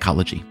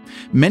psychology.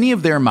 Many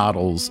of their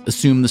models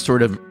assume the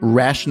sort of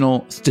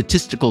rational,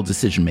 statistical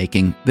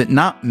decision-making that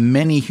not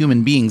many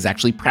human beings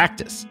actually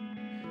practice.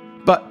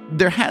 But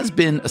there has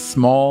been a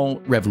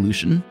small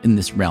revolution in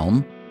this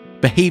realm.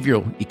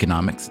 Behavioral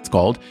economics, it's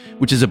called,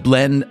 which is a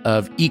blend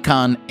of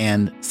econ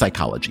and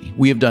psychology.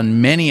 We have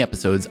done many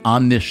episodes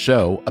on this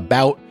show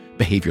about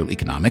behavioral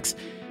economics,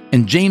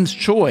 and James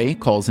Choi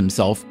calls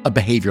himself a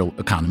behavioral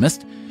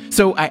economist.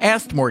 So I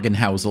asked Morgan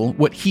Housel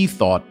what he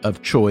thought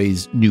of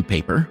Choi's new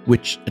paper,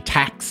 which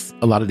attacks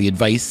a lot of the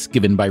advice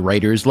given by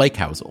writers like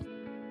Housel.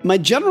 My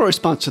general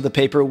response to the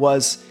paper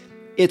was,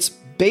 it's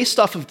based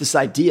off of this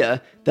idea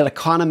that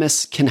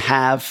economists can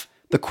have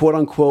the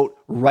quote-unquote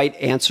right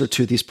answer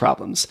to these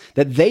problems,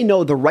 that they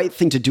know the right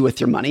thing to do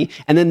with your money,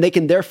 and then they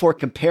can therefore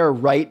compare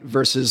right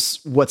versus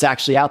what's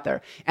actually out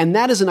there. And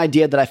that is an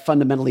idea that I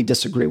fundamentally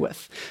disagree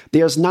with.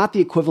 There's not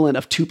the equivalent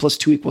of 2 +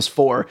 2 =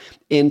 4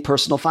 in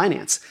personal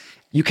finance.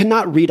 You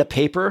cannot read a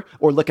paper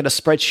or look at a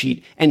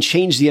spreadsheet and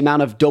change the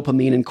amount of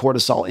dopamine and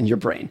cortisol in your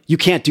brain. You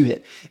can't do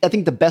it. I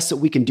think the best that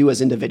we can do as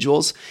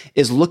individuals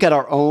is look at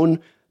our own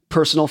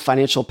personal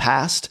financial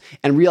past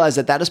and realize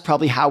that that is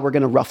probably how we're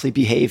going to roughly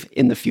behave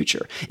in the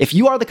future. If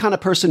you are the kind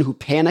of person who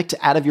panicked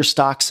out of your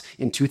stocks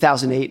in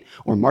 2008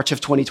 or March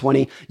of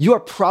 2020, you are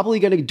probably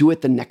going to do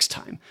it the next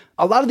time.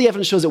 A lot of the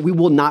evidence shows that we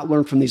will not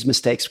learn from these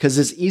mistakes because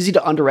it's easy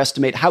to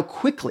underestimate how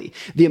quickly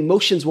the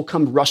emotions will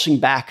come rushing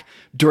back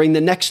during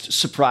the next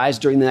surprise,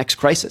 during the next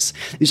crisis.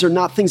 These are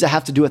not things that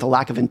have to do with a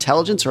lack of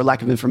intelligence or a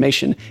lack of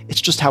information.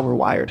 It's just how we're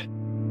wired.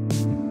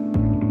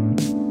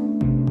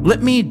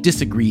 Let me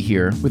disagree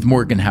here with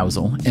Morgan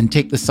Housel and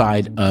take the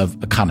side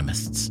of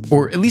economists,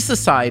 or at least the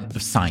side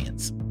of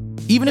science.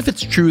 Even if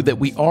it's true that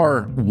we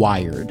are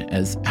wired,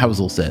 as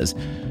Housel says,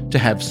 to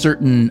have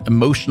certain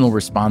emotional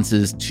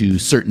responses to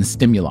certain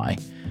stimuli,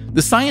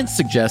 the science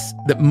suggests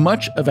that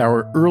much of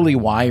our early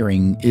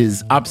wiring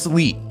is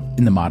obsolete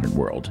in the modern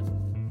world.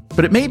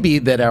 But it may be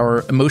that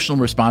our emotional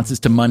responses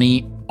to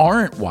money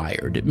aren't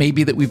wired. It may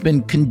be that we've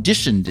been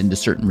conditioned into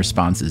certain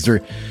responses, or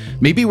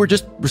maybe we're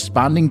just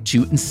responding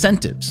to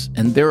incentives,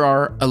 and there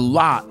are a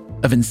lot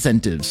of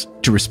incentives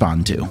to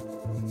respond to.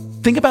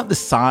 Think about the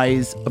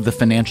size of the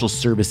financial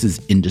services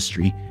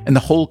industry and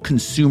the whole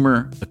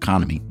consumer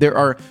economy. There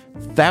are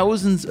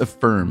thousands of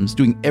firms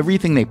doing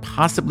everything they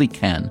possibly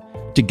can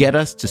to get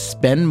us to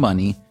spend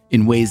money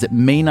in ways that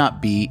may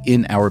not be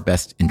in our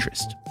best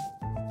interest.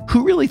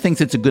 Who really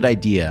thinks it's a good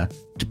idea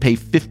to pay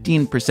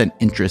 15%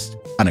 interest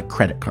on a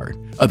credit card,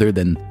 other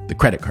than the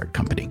credit card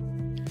company?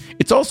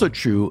 It's also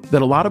true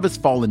that a lot of us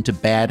fall into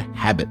bad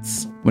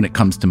habits when it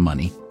comes to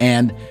money.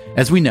 And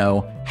as we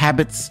know,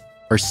 habits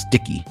are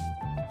sticky.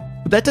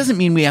 But that doesn't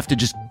mean we have to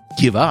just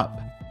give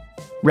up.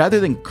 Rather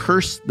than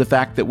curse the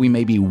fact that we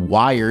may be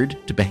wired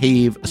to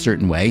behave a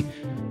certain way,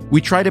 we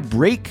try to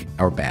break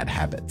our bad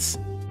habits.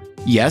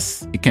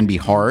 Yes, it can be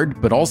hard,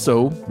 but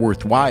also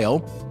worthwhile.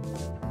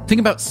 Think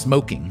about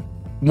smoking.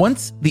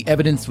 Once the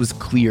evidence was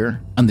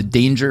clear on the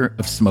danger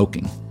of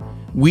smoking,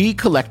 we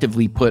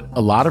collectively put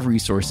a lot of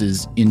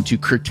resources into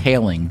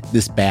curtailing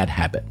this bad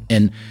habit,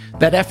 and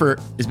that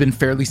effort has been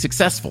fairly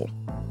successful.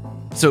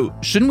 So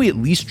shouldn't we at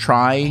least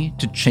try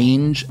to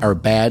change our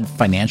bad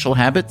financial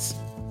habits?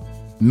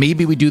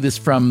 Maybe we do this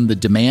from the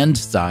demand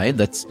side,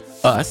 that's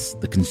us,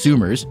 the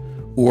consumers,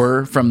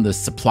 or from the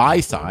supply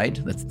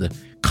side, that's the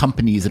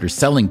companies that are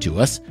selling to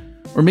us,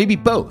 or maybe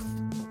both.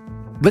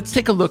 Let's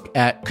take a look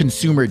at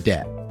consumer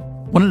debt.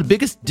 One of the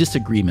biggest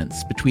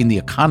disagreements between the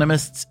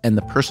economists and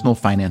the personal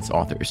finance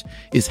authors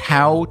is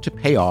how to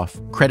pay off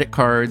credit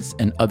cards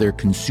and other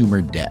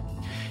consumer debt.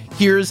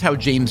 Here's how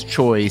James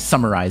Choi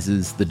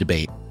summarizes the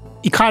debate.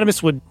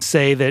 Economists would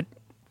say that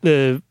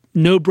the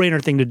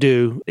no-brainer thing to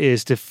do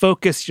is to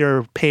focus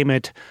your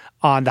payment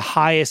on the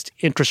highest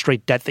interest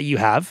rate debt that you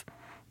have,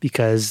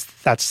 because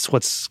that's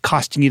what's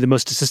costing you the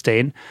most to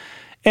sustain.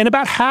 And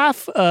about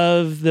half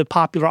of the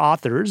popular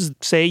authors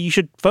say you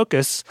should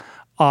focus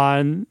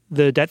on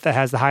the debt that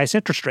has the highest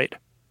interest rate.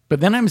 But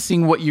then I'm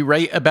seeing what you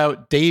write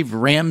about Dave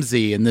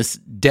Ramsey and this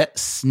debt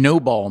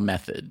snowball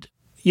method.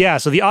 Yeah,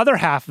 so the other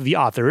half of the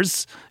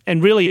authors,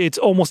 and really it's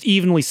almost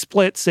evenly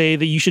split, say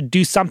that you should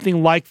do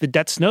something like the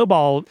debt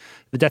snowball.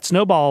 The debt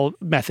snowball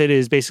method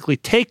is basically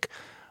take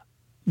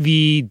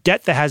the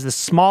debt that has the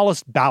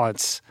smallest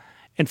balance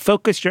and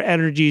focus your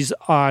energies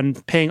on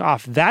paying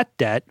off that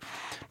debt,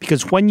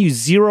 because when you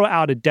zero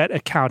out a debt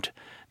account,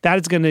 that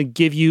is going to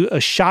give you a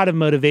shot of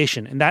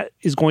motivation, and that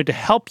is going to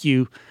help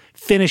you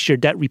finish your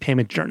debt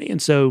repayment journey.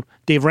 And so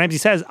Dave Ramsey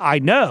says, I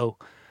know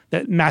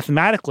that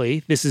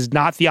mathematically this is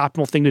not the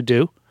optimal thing to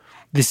do.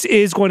 This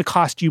is going to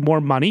cost you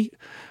more money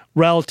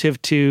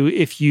relative to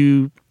if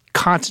you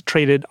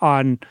concentrated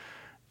on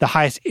the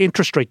highest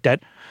interest rate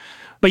debt.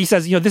 But he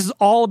says, this is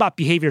all about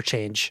behavior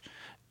change.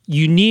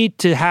 You need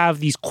to have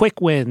these quick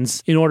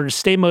wins in order to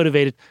stay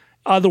motivated.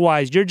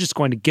 Otherwise, you're just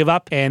going to give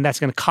up, and that's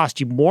going to cost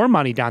you more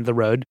money down the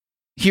road.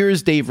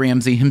 Here's Dave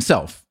Ramsey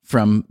himself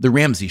from The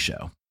Ramsey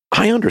Show.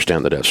 I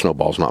understand the debt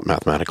snowball is not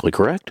mathematically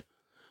correct,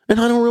 and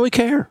I don't really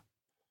care.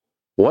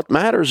 What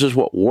matters is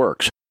what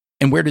works.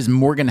 And where does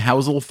Morgan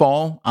Housel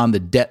fall on the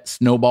debt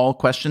snowball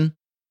question?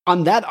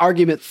 On that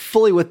argument,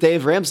 fully with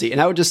Dave Ramsey. And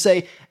I would just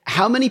say,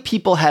 how many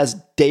people has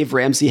Dave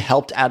Ramsey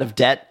helped out of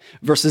debt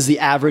versus the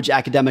average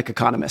academic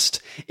economist?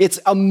 It's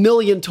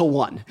 1,000,000 to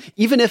 1.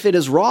 Even if it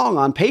is wrong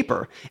on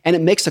paper and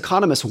it makes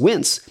economists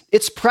wince,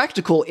 it's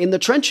practical in the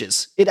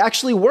trenches. It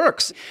actually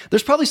works.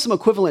 There's probably some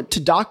equivalent to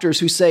doctors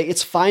who say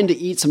it's fine to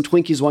eat some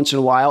Twinkies once in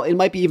a while. It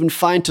might be even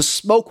fine to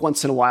smoke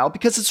once in a while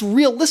because it's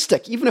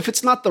realistic. Even if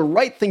it's not the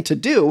right thing to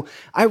do,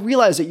 I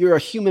realize that you're a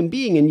human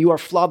being and you are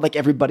flawed like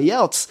everybody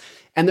else.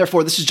 And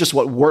therefore, this is just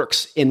what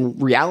works in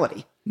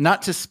reality.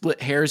 Not to split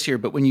hairs here,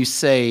 but when you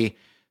say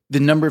the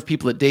number of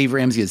people that Dave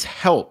Ramsey has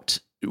helped,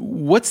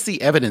 what's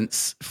the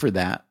evidence for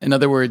that? In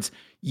other words,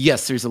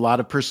 yes, there's a lot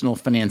of personal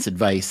finance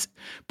advice,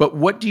 but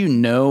what do you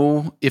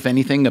know, if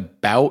anything,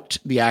 about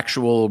the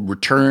actual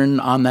return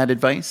on that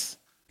advice?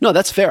 No,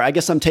 that's fair. I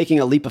guess I'm taking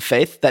a leap of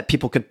faith that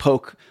people could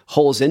poke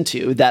holes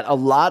into, that a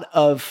lot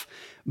of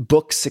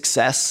book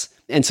success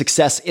and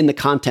success in the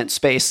content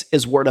space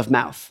is word of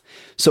mouth.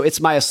 So it's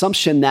my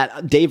assumption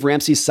that Dave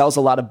Ramsey sells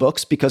a lot of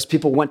books because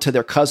people went to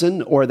their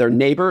cousin or their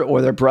neighbor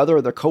or their brother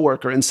or their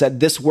coworker and said,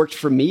 this worked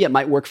for me, it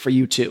might work for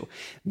you too.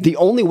 The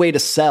only way to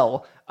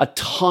sell a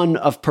ton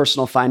of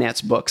personal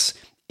finance books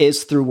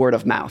is through word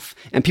of mouth.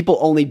 And people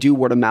only do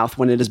word of mouth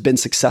when it has been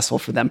successful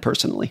for them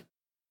personally.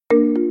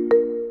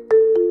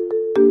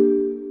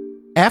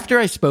 After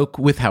I spoke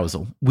with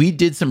Housel, we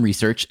did some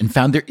research and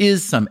found there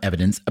is some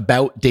evidence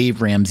about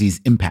Dave Ramsey's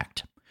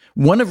impact.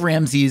 One of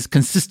Ramsey's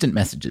consistent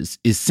messages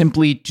is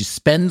simply to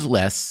spend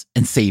less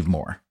and save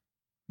more.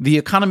 The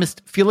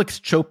economist Felix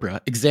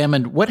Chopra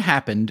examined what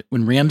happened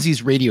when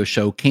Ramsey's radio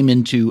show came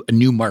into a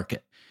new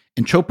market.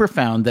 And Chopra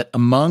found that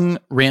among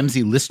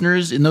Ramsey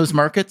listeners in those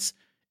markets,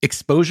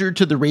 exposure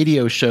to the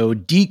radio show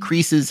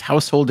decreases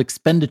household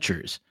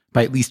expenditures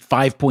by at least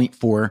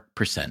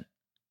 5.4%.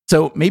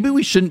 So maybe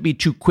we shouldn't be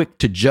too quick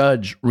to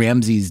judge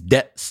Ramsey's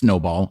debt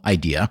snowball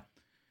idea.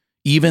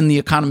 Even the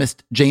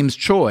economist James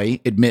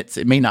Choi admits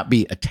it may not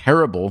be a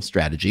terrible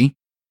strategy.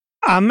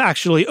 I'm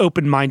actually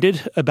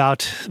open-minded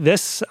about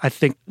this. I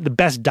think the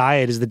best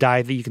diet is the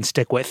diet that you can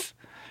stick with.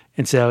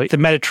 And so the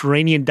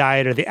Mediterranean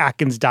diet or the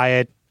Atkins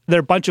diet, there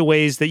are a bunch of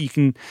ways that you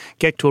can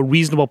get to a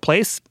reasonable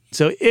place.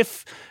 So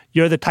if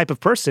you're the type of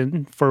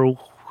person for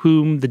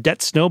whom the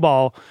debt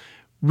snowball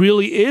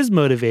really is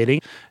motivating,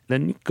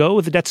 then go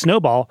with the debt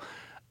snowball.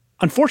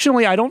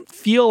 Unfortunately, I don't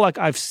feel like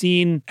I've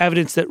seen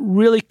evidence that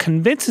really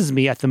convinces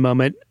me at the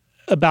moment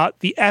about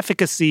the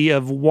efficacy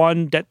of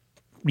one debt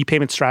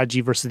repayment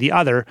strategy versus the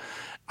other.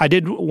 I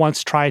did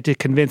once try to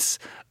convince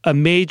a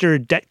major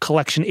debt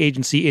collection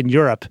agency in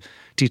Europe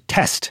to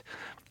test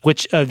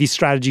which of these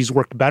strategies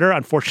worked better.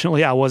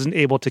 Unfortunately, I wasn't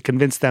able to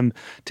convince them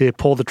to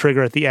pull the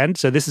trigger at the end.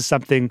 So this is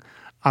something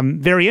I'm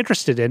very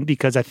interested in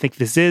because I think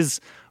this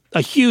is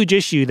a huge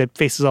issue that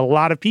faces a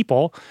lot of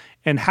people.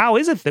 And how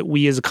is it that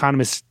we as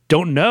economists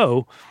don't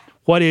know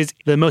what is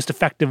the most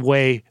effective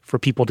way for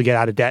people to get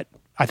out of debt?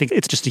 I think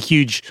it's just a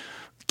huge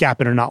gap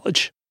in our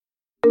knowledge.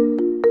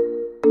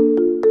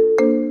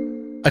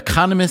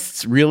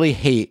 Economists really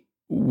hate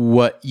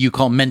what you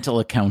call mental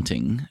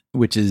accounting,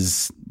 which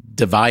is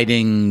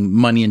dividing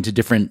money into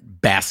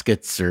different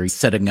baskets or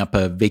setting up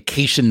a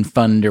vacation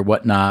fund or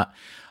whatnot.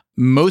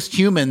 Most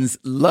humans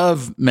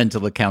love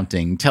mental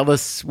accounting. Tell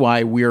us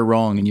why we're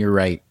wrong and you're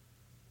right.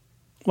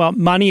 Well,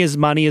 money is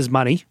money is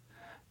money.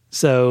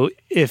 So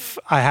if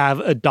I have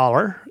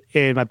 $1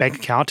 in my bank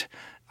account,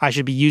 I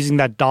should be using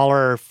that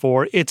dollar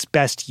for its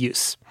best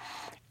use.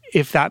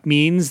 If that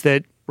means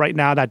that right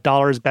now that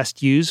dollar is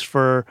best used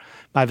for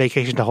my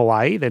vacation to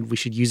Hawaii, then we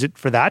should use it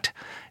for that.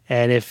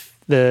 And if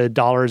the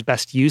dollar's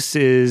best use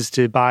is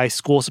to buy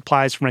school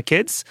supplies for my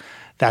kids,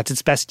 that's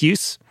its best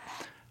use.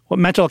 What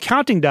mental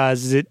accounting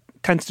does is it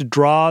tends to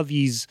draw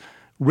these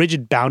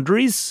rigid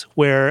boundaries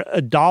where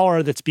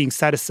 $1 that's being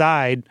set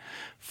aside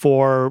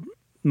for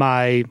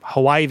my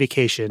Hawaii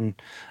vacation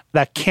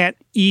that can't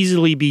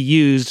easily be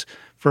used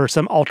for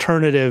some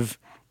alternative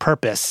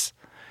purpose.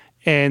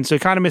 And so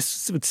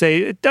economists would say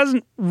it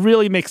doesn't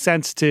really make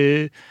sense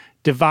to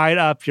divide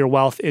up your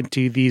wealth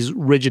into these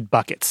rigid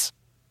buckets.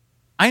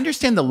 I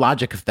understand the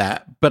logic of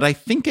that, but I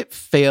think it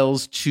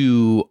fails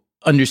to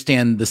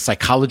understand the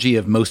psychology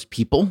of most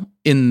people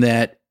in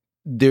that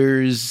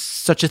there's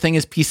such a thing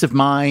as peace of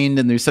mind,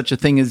 and there's such a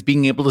thing as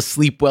being able to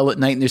sleep well at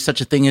night, and there's such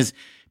a thing as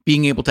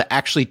being able to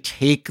actually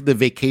take the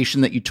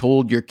vacation that you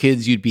told your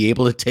kids you'd be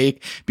able to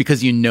take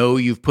because you know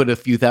you've put a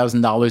few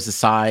 $1,000s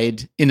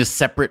aside in a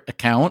separate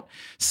account.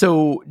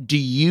 So do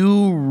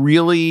you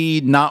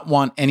really not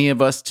want any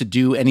of us to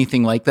do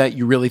anything like that?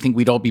 You really think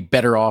we'd all be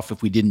better off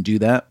if we didn't do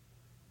that?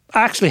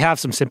 I actually have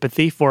some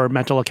sympathy for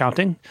mental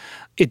accounting.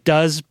 It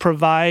does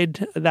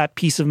provide that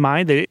peace of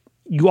mind that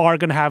you are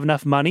going to have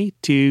enough money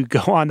to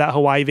go on that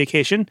Hawaii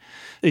vacation.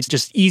 It's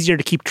just easier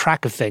to keep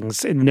track of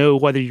things and know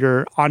whether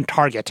you're on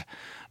target,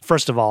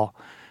 first of all.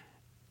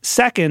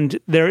 Second,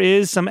 there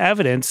is some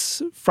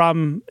evidence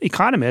from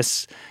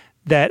economists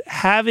that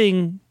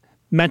having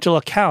mental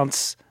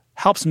accounts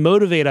helps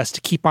motivate us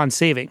to keep on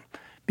saving,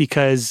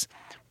 because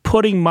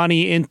putting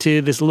money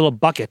into this little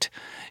bucket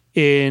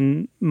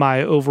in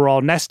my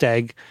overall nest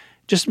egg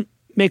just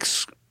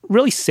makes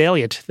really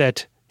salient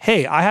that,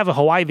 hey, I have a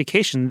Hawaii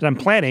vacation that I'm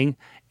planning,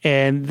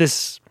 and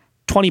this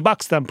 $20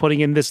 that I'm putting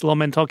in this little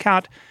mental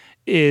account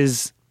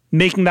is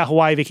making that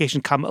Hawaii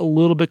vacation come a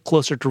little bit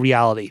closer to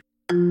reality.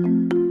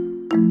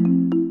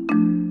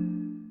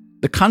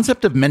 The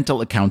concept of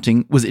mental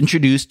accounting was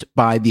introduced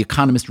by the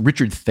economist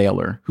Richard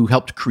Thaler, who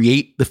helped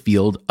create the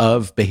field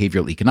of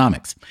behavioral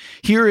economics.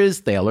 Here is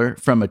Thaler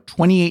from a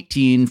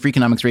 2018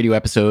 Freakonomics Radio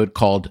episode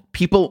called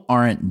People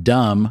Aren't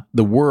Dumb,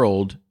 The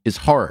World is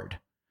Hard.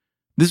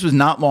 This was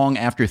not long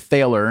after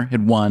Thaler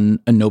had won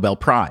a Nobel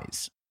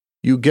Prize.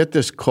 You get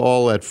this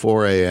call at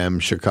 4 a.m.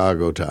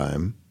 Chicago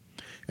time,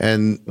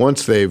 and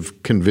once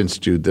they've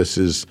convinced you this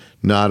is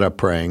not a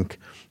prank,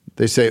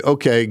 they say,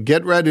 okay,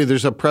 get ready,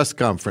 there's a press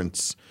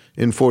conference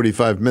in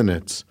 45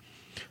 minutes.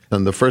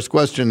 And the first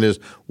question is,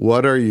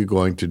 what are you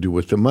going to do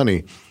with the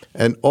money?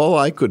 And all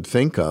I could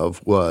think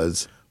of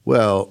was,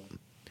 well,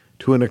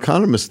 To an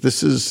economist,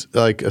 this is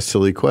like a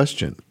silly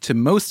question. To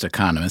most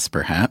economists,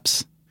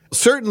 perhaps.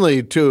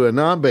 Certainly to a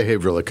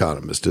non-behavioral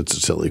economist, it's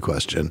a silly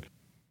question.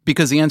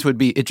 Because the answer would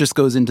be, it just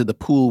goes into the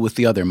pool with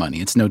the other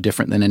money. It's no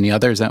different than any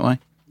other. Is that why?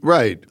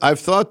 Right. I've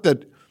thought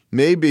that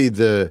maybe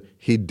the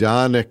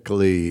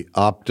hedonically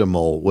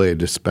optimal way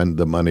to spend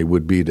the money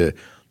would be to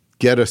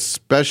get a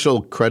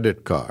special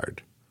credit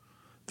card,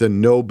 the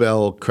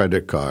Nobel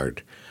credit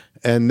card.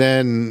 And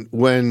then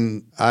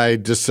when I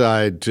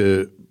decide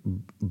to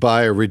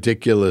buy a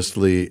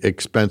ridiculously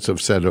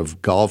expensive set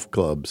of golf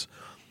clubs,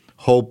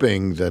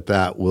 hoping that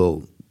that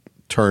will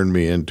turn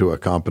me into a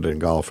competent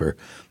golfer,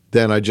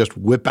 then I just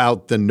whip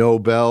out the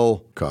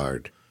Nobel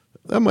card.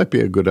 That might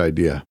be a good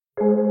idea.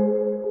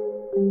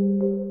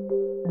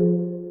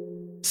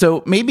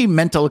 So maybe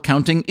mental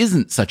accounting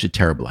isn't such a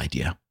terrible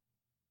idea.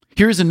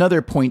 Here's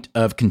another point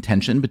of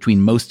contention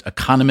between most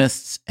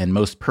economists and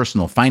most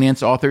personal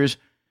finance authors.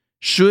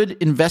 Should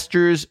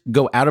investors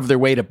go out of their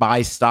way to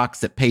buy stocks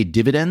that pay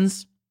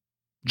dividends?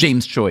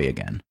 James Choi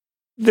again.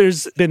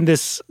 There's been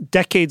this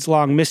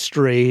decades-long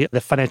mystery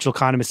that financial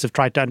economists have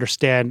tried to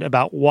understand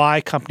about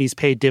why companies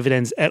pay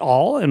dividends at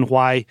all and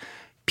why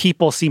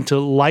people seem to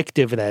like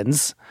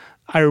dividends.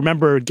 I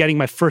remember getting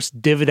my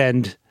first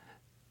dividend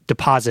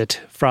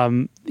deposit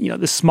from,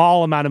 the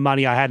small amount of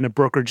money I had in a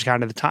brokerage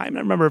account at the time. I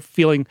remember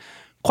feeling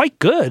quite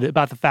good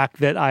about the fact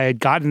that I had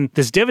gotten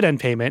this dividend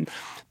payment.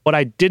 What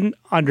I didn't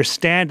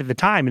understand at the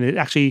time, and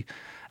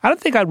I don't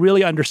think I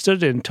really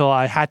understood it until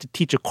I had to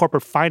teach a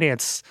corporate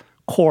finance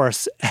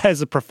course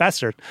as a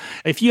professor.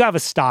 If you have a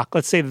stock,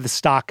 let's say that the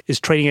stock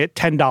is trading at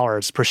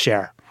 $10 per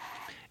share,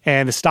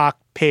 and the stock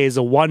pays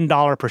a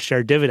 $1 per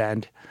share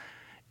dividend,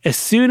 as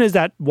soon as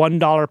that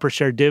 $1 per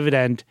share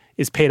dividend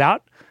is paid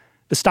out,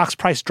 the stock's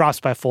price drops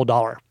by a full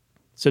dollar.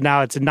 So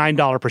now it's a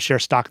 $9 per share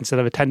stock instead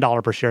of a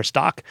 $10 per share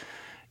stock.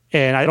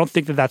 And I don't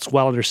think that that's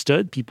well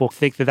understood. People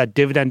think that that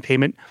dividend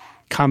payment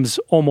comes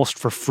almost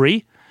for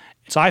free.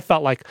 So I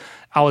felt like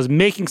I was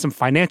making some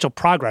financial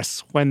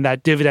progress when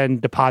that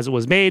dividend deposit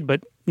was made,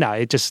 but no,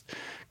 it just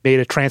made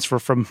a transfer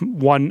from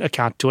one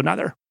account to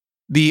another.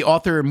 The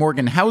author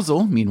Morgan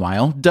Housel,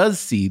 meanwhile, does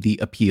see the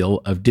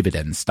appeal of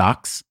dividend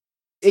stocks.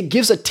 It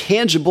gives a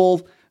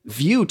tangible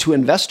view to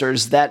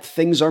investors that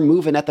things are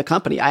moving at the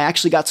company. I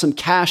actually got some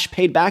cash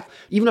paid back.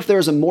 Even if there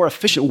is a more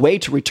efficient way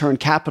to return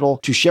capital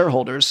to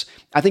shareholders,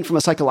 I think from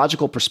a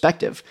psychological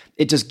perspective,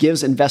 it just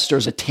gives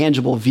investors a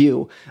tangible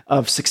view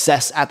of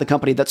success at the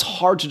company that's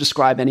hard to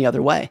describe any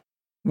other way.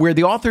 Where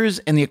the authors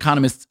and the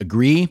economists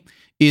agree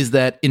is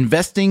that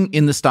investing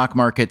in the stock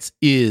markets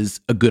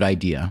is a good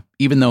idea,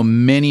 even though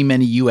many,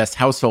 many U.S.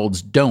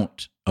 households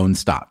don't own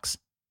stocks.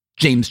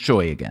 James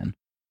Choi again.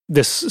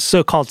 This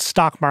so-called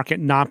stock market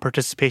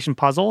non-participation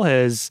puzzle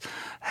has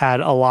had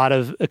a lot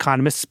of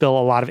economists spill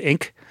a lot of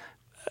ink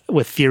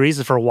with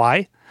theories for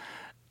why.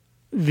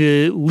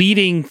 The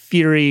leading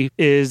theory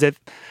is that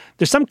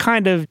there's some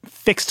kind of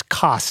fixed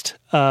cost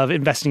of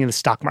investing in the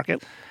stock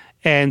market.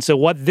 And so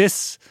what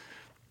this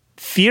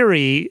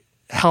theory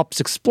helps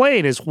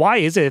explain is why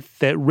is it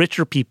that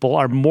richer people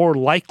are more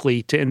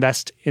likely to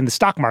invest in the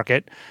stock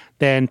market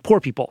than poor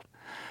people?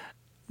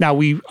 Now,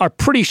 we are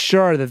pretty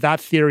sure that that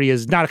theory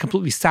is not a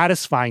completely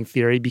satisfying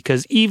theory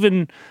because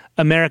even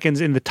Americans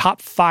in the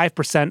top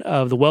 5%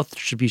 of the wealth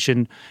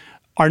distribution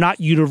are not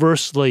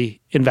universally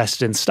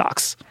invested in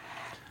stocks.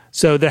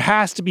 So there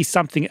has to be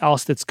something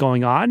else that's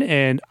going on.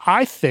 And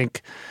I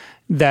think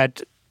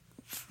that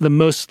the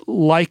most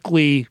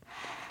likely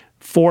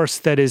force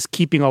that is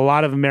keeping a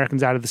lot of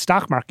Americans out of the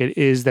stock market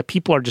is that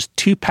people are just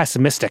too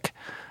pessimistic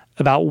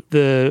about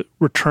the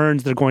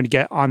returns they're going to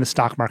get on the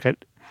stock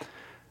market.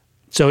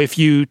 So if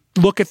you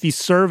look at these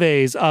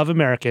surveys of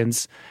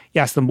Americans,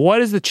 you ask them,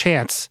 what is the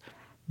chance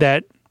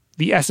that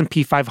the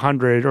S&P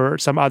 500 or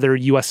some other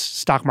U.S.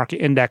 stock market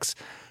index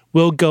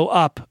will go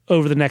up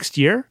over the next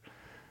year?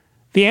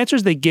 The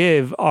answers they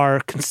give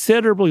are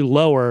considerably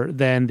lower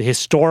than the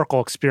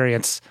historical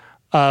experience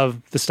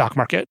of the stock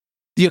market.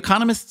 The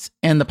economists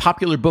and the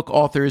popular book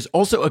authors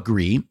also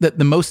agree that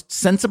the most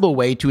sensible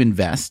way to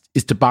invest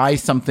is to buy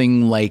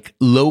something like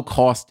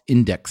low-cost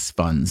index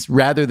funds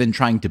rather than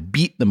trying to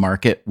beat the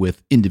market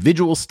with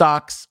individual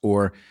stocks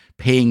or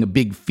paying a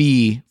big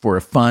fee for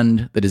a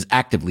fund that is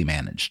actively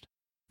managed.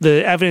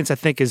 The evidence, I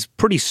think, is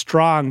pretty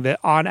strong that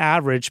on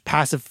average,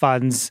 passive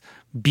funds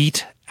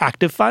beat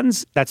active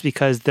funds. That's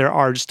because there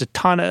are just a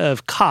ton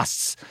of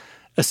costs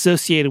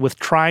associated with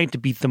trying to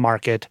beat the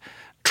market,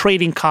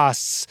 trading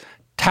costs,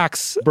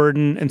 tax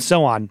burden, and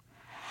so on.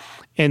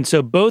 And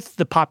so both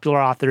the popular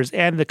authors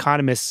and the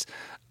economists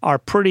are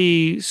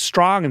pretty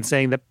strong in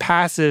saying that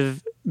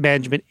passive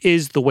management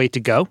is the way to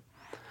go.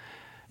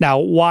 Now,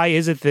 why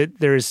is it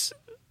that there's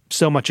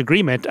so much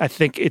agreement? I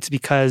think it's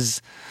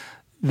because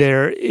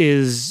there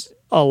is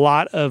a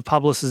lot of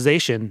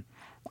publicization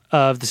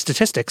of the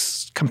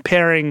statistics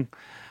comparing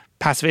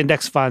passive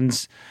index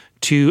funds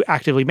to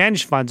actively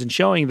managed funds and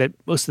showing that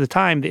most of the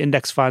time the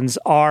index funds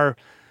are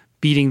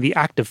beating the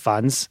active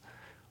funds.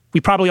 We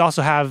probably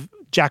also have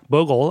Jack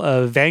Bogle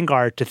of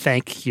Vanguard to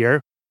thank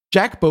here.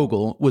 Jack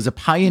Bogle was a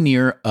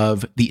pioneer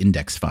of the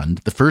index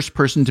fund, the first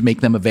person to make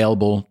them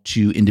available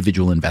to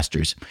individual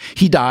investors.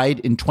 He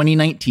died in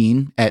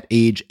 2019 at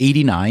age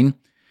 89.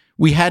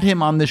 We had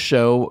him on the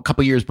show a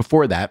couple years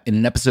before that in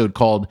an episode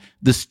called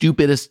The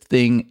Stupidest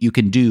Thing You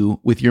Can Do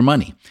with Your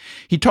Money.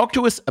 He talked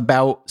to us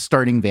about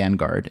starting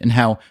Vanguard and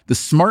how the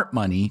smart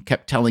money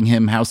kept telling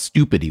him how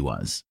stupid he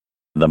was.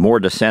 The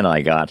more dissent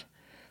I got,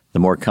 the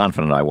more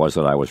confident I was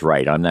that I was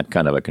right. I'm that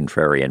kind of a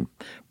contrarian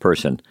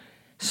person.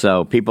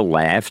 So people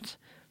laughed.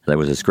 There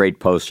was this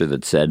great poster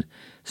that said,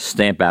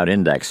 "Stamp out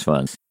index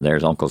funds."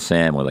 There's Uncle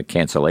Sam with a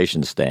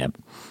cancellation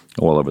stamp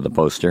all over the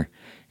poster.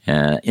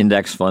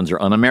 Index funds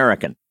are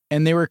un-American.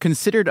 And they were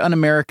considered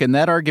un-American.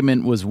 That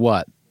argument was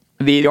what?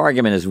 The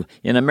argument is,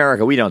 in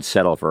America, we don't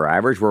settle for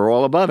average. We're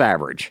all above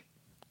average.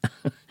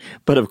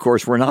 But, of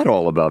course, we're not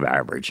all above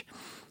average.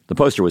 The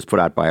poster was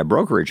put out by a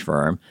brokerage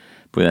firm.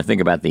 But when I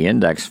think about the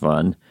index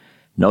fund,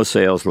 no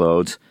sales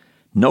loads,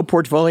 no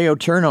portfolio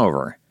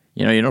turnover.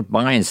 You know, you don't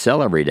buy and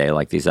sell every day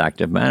like these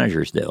active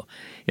managers do.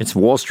 It's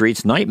Wall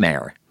Street's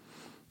nightmare.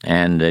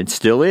 And it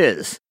still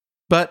is.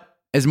 But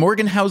as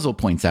Morgan Housel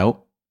points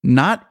out,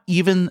 not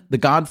even the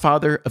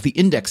godfather of the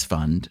index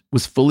fund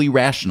was fully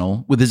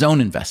rational with his own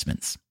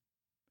investments.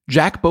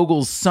 Jack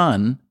Bogle's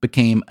son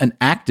became an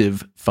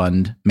active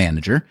fund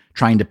manager,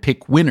 trying to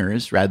pick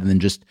winners rather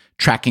than just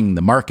tracking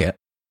the market.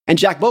 And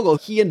Jack Bogle,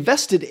 he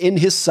invested in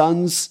his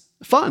son's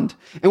fund.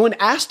 And when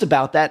asked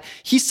about that,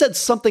 he said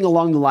something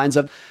along the lines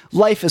of,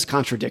 life is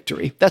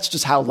contradictory. That's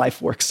just how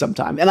life works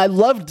sometimes. And I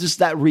loved just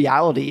that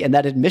reality and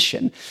that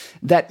admission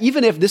that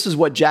even if this is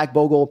what Jack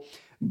Bogle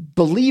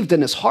believed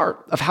in his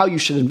heart of how you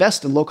should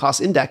invest in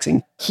low-cost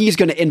indexing, he's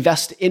going to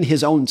invest in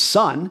his own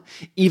son,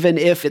 even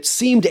if it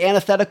seemed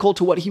antithetical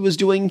to what he was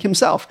doing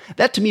himself.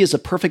 That to me is a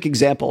perfect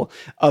example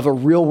of a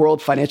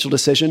real-world financial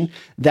decision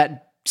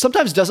that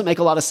sometimes doesn't make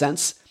a lot of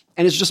sense,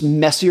 and it's just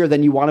messier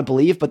than you want to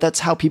believe, but that's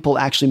how people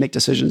actually make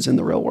decisions in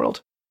the real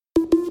world.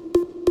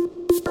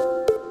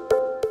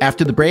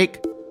 After the break,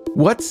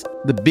 what's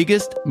the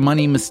biggest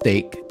money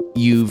mistake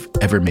you've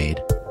ever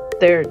made?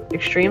 They're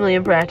extremely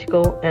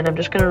impractical, and I'm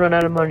just going to run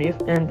out of money,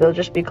 and they'll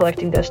just be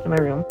collecting dust in my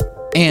room.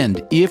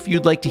 And if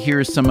you'd like to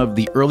hear some of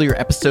the earlier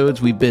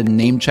episodes we've been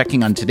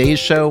name-checking on today's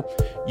show,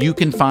 you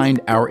can find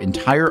our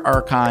entire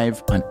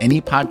archive on any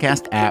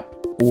podcast app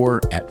or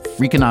at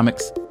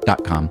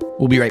Freakonomics.com.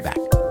 We'll be right back.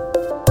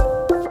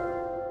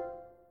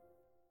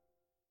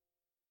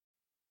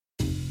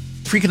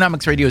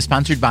 Freakonomics Radio is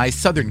sponsored by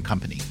Southern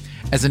Company.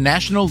 As a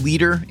national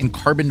leader in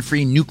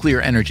carbon-free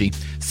nuclear energy,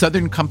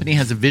 Southern Company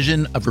has a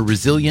vision of a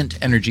resilient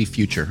energy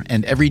future,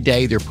 and every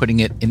day they're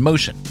putting it in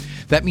motion.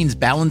 That means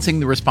balancing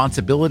the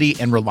responsibility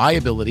and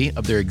reliability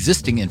of their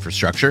existing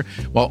infrastructure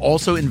while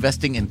also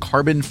investing in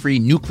carbon-free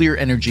nuclear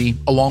energy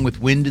along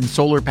with wind and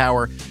solar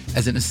power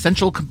as an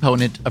essential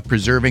component of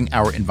preserving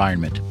our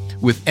environment.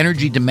 With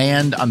energy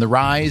demand on the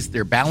rise,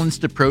 their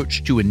balanced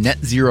approach to a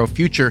net zero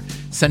future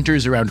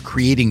centers around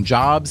creating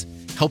jobs,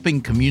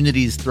 helping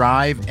communities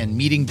thrive, and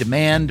meeting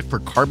demand for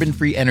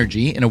carbon-free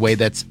energy in a way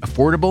that's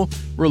affordable,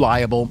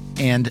 reliable,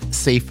 and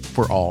safe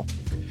for all.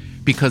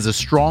 Because a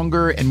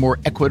stronger and more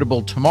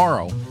equitable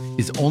tomorrow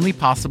is only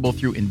possible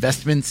through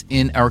investments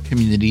in our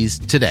communities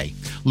today.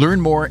 Learn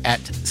more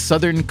at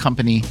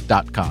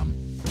southerncompany.com.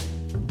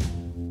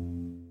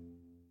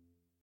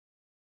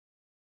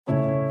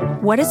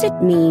 What does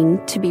it mean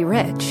to be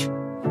rich?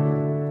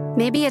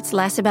 Maybe it's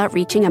less about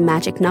reaching a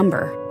magic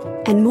number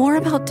and more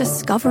about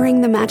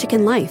discovering the magic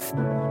in life.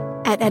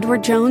 At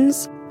Edward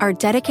Jones, our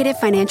dedicated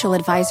financial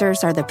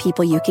advisors are the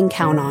people you can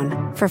count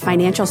on for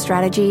financial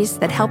strategies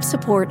that help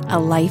support a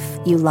life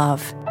you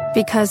love.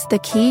 Because the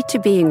key to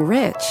being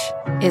rich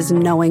is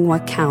knowing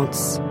what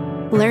counts.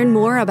 Learn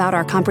more about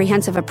our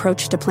comprehensive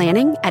approach to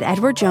planning at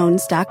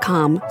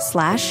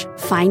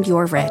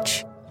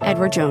edwardjones.com/findyourrich.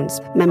 Edward Jones,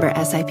 member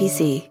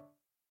SIPC.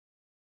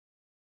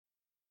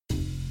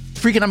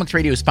 Freakonomics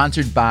Radio is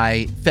sponsored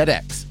by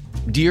FedEx.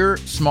 Dear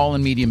small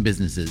and medium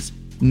businesses,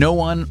 no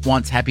one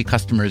wants happy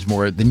customers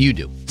more than you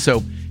do.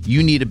 So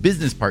you need a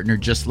business partner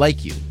just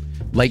like you,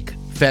 like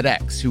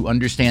FedEx, who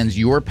understands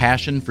your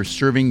passion for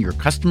serving your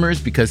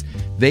customers because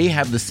they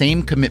have the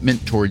same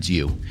commitment towards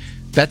you.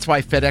 That's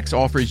why FedEx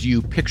offers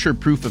you picture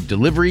proof of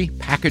delivery,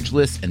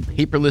 packageless and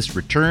paperless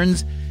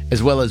returns,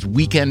 as well as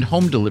weekend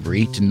home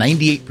delivery to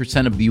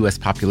 98% of the U.S.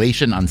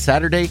 population on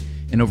Saturday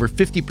and over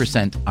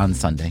 50% on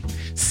Sunday.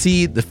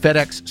 See the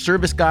FedEx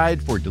service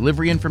guide for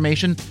delivery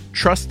information.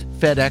 Trust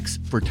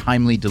FedEx for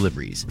timely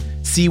deliveries.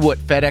 See what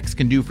FedEx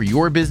can do for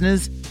your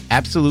business.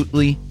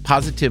 Absolutely,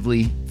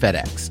 positively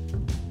FedEx.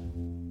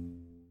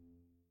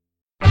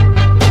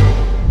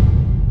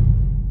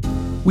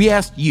 We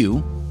asked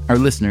you, our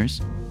listeners,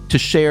 to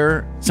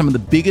share some of the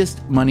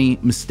biggest money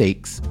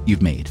mistakes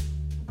you've made.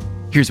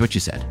 Here's what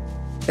you said.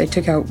 I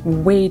took out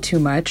way too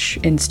much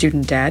in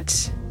student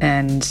debt,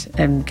 and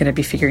I'm going to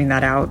be figuring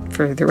that out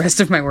for the rest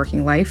of my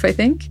working life, I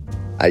think.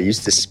 I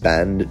used to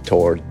spend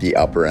toward the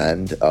upper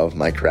end of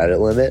my credit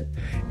limit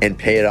and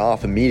pay it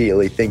off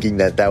immediately, thinking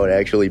that that would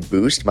actually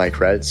boost my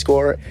credit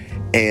score.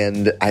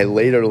 And I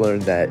later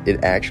learned that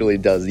it actually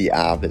does the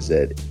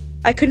opposite.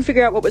 I couldn't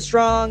figure out what was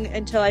wrong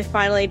until I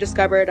finally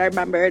I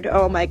remembered,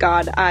 oh my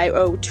God, I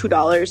owe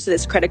 $2 to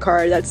this credit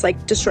card that's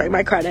like destroying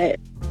my credit.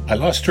 I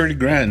lost 30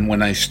 grand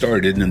when I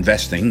started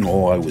investing.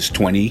 I was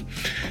 20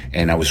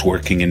 and I was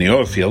working in the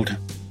oil field.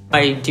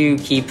 I do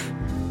keep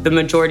the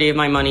majority of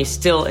my money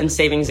still in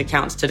savings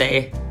accounts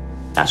today.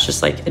 That's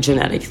just like a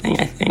genetic thing,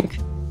 I think.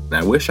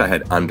 I wish I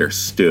had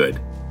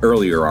understood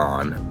earlier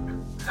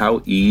on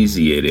how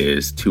easy it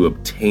is to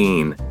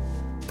obtain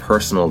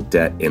personal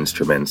debt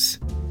instruments,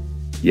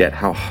 yet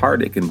how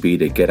hard it can be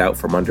to get out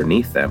from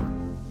underneath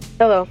them.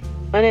 Hello,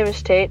 my name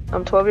is Tate.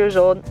 I'm 12 years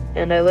old,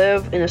 and I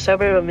live in a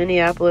suburb of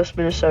Minneapolis,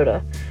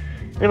 Minnesota.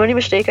 And the only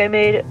mistake I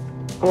made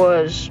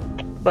was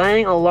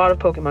buying a lot of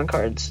Pokemon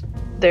cards.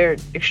 They're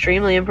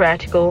extremely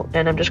impractical,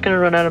 and I'm just going to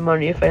run out of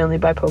money if I only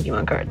buy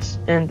Pokemon cards.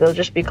 And they'll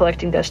just be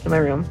collecting dust in my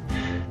room,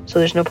 so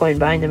there's no point in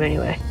buying them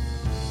anyway.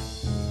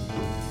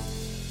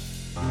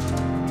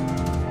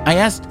 I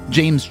asked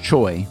James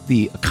Choi,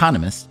 the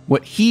economist,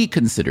 what he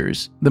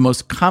considers the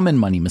most common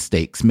money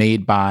mistakes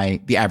made by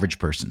the average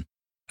person.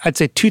 I'd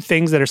say two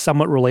things that are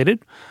somewhat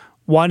related.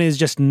 One is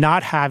just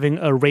not having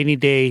a rainy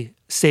day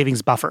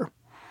savings buffer.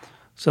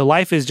 So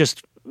life is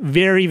just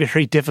very,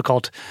 very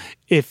difficult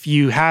if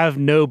you have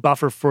no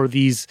buffer for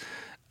these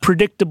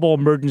predictable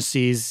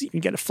emergencies.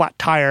 You get a flat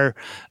tire,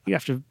 you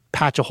have to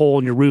patch a hole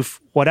in your roof,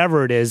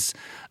 whatever it is.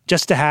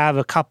 Just to have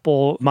a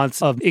couple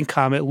months of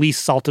income at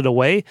least salted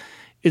away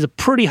is a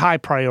pretty high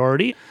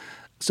priority.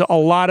 So a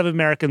lot of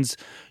Americans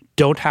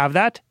don't have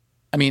that.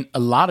 I mean, a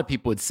lot of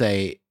people would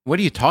say, what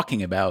are you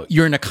talking about?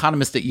 You're an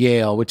economist at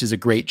Yale, which is a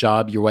great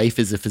job. Your wife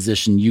is a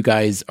physician. You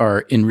guys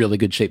are in really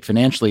good shape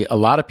financially. A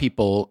lot of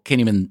people can't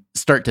even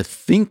start to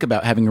think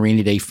about having a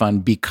rainy day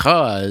fund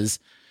because,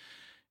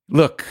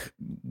 look,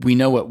 we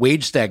know what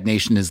wage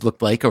stagnation has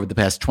looked like over the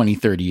past 20,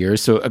 30 years.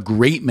 So a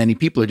great many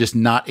people are just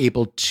not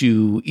able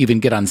to even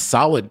get on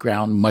solid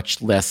ground,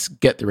 much less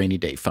get the rainy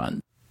day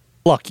fund.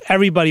 Look,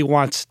 everybody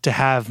wants to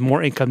have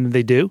more income than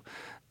they do.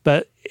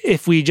 But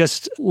if we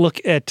just look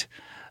at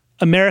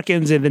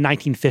Americans in the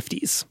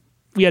 1950s,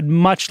 we had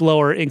much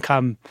lower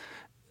income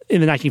in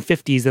the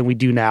 1950s than we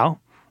do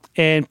now.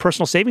 And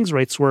personal savings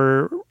rates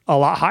were a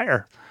lot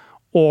higher.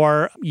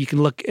 Or you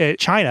can look at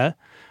China,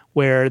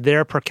 where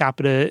their per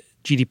capita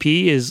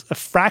GDP is a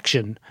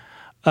fraction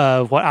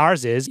of what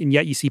ours is. And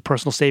yet you see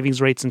personal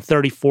savings rates in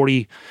 30,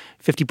 40,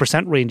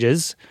 50%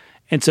 ranges.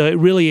 And so it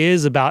really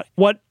is about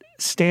what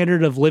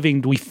standard of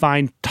living do we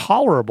find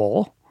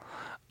tolerable.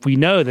 We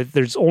know that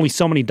there's only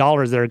so many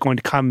dollars that are going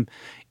to come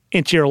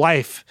into your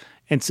life.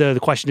 And so the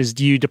question is,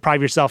 do you deprive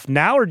yourself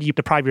now or do you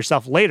deprive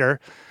yourself later?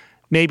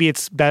 Maybe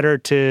it's better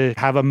to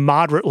have a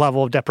moderate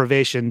level of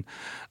deprivation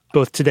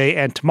both today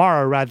and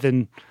tomorrow rather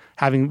than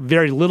having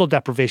very little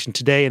deprivation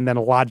today and then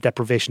a lot of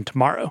deprivation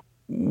tomorrow.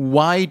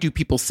 Why do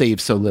people save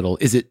so little?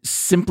 Is it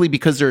simply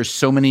because there are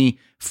so many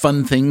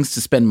fun things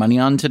to spend money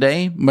on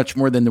today, much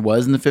more than there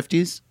was in the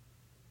 50s?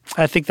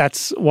 I think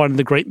that's one of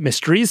the great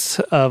mysteries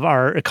of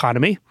our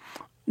economy.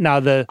 Now,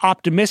 the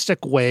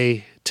optimistic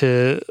way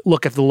to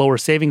look at the lower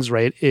savings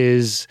rate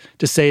is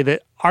to say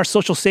that our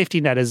social safety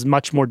net is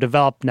much more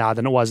developed now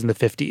than it was in the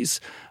 50s.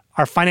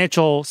 Our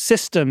financial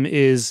system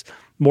is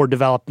more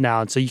developed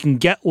now, and so you can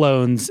get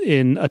loans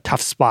in a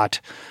tough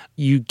spot.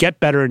 You get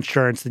better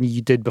insurance than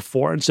you did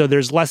before, and so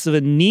there's less of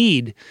a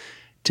need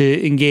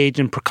to engage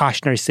in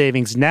precautionary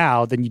savings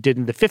now than you did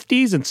in the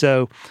 50s, and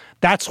so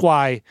that's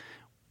why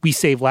we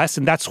save less,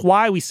 and that's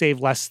why we save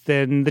less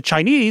than the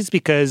Chinese,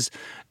 because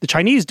the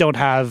Chinese don't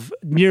have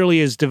nearly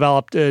as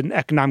developed an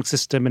economic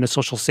system and a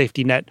social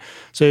safety net.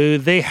 So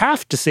they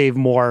have to save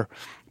more.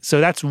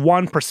 So that's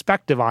one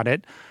perspective on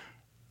it.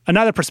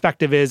 Another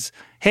perspective is,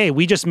 hey,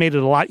 we just made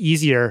it a lot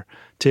easier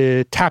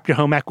to tap your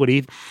home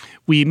equity.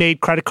 We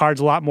made credit cards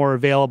a lot more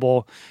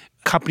available.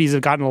 Companies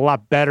have gotten a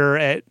lot better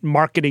at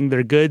marketing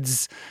their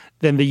goods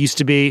than they used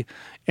to be.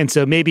 And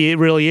so maybe it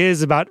really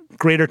is about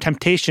greater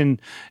temptation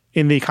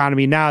in the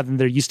economy now than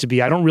there used to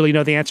be. I don't really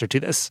know the answer to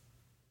this.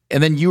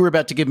 And then you were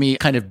about to give me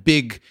kind of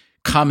big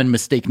common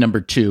mistake number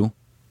 2.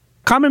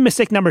 Common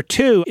mistake number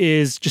 2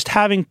 is just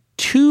having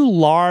too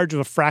large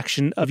of a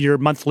fraction of your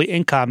monthly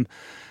income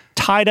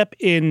tied up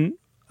in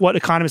what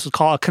economists would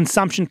call a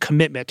consumption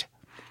commitment.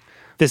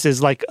 This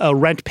is like a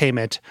rent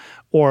payment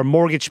or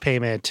mortgage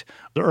payment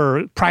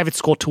or private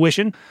school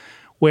tuition,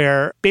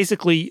 where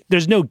basically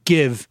there's no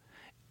give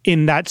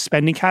in that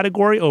spending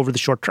category over the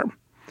short term.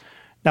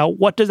 Now,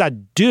 what does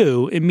that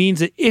do? It means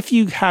that if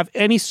you have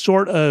any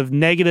sort of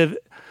negative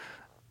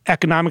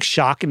economic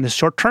shock in the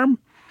short term,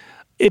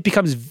 it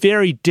becomes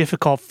very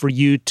difficult for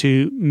you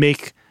to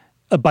make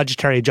a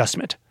budgetary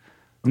adjustment.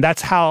 And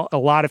that's how a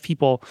lot of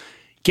people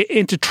get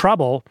into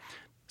trouble.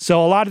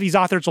 So a lot of these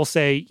authors will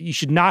say you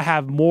should not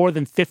have more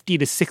than 50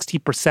 to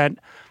 60%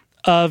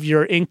 of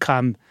your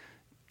income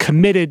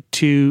committed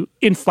to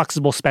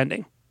inflexible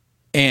spending.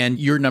 And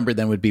your number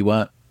then would be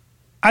what?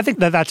 I think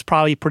that that's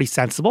probably pretty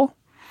sensible.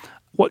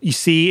 What you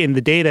see in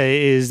the data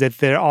is that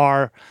there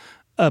are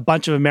a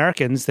bunch of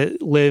Americans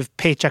that live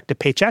paycheck to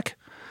paycheck,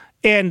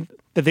 and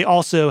that they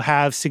also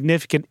have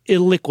significant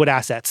illiquid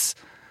assets.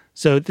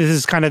 So this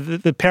is kind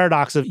of the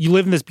paradox of you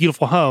live in this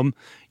beautiful home,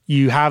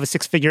 you have a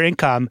six-figure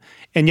income,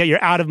 and yet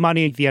you're out of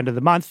money at the end of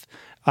the month.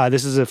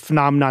 This is a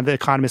phenomenon that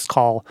economists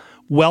call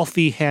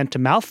wealthy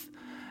hand-to-mouth.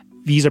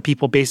 These are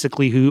people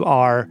basically who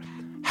are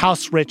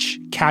house-rich,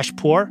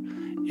 cash-poor,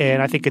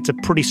 and I think it's a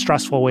pretty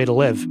stressful way to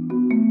live.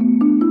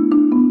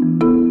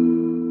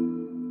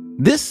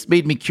 This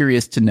made me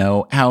curious to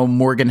know how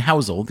Morgan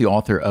Housel, the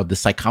author of The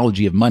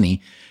Psychology of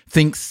Money,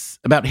 thinks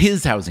about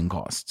his housing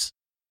costs.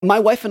 My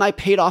wife and I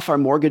paid off our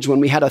mortgage when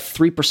we had a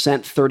 3%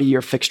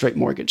 30-year fixed-rate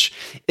mortgage.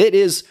 It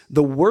is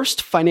the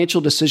worst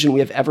financial decision we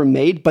have ever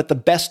made, but the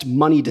best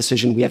money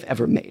decision we have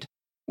ever made.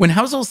 When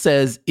Housel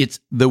says it's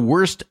the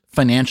worst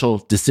financial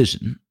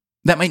decision,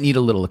 that might need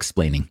a little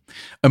explaining.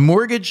 A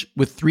mortgage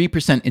with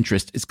 3%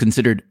 interest is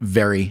considered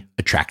very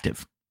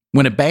attractive.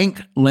 When a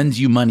bank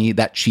lends you money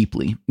that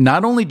cheaply,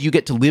 not only do you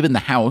get to live in the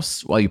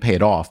house while you pay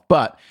it off,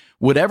 but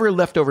whatever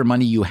leftover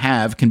money you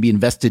have can be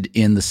invested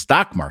in the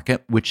stock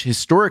market, which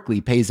historically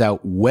pays out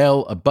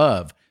well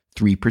above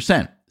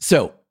 3%.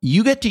 So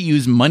you get to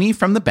use money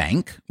from the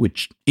bank,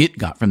 which it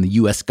got from the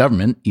US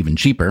government, even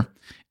cheaper,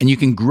 and you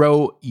can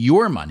grow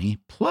your money.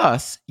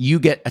 Plus, you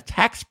get a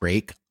tax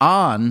break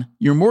on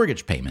your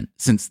mortgage payment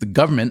since the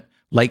government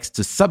likes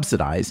to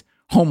subsidize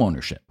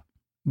homeownership.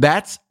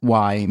 That's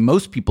why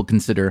most people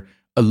consider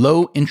a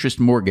low-interest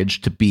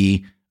mortgage to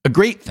be a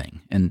great thing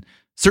and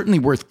certainly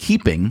worth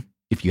keeping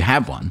if you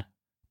have one,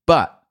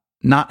 but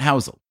not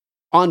Housel.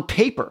 On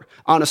paper,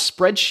 on a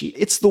spreadsheet,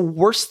 it's the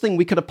worst thing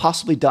we could have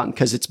possibly done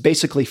because it's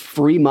basically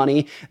free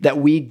money that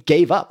we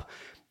gave up.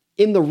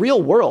 In the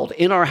real world,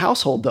 in our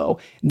household, though,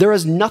 there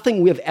is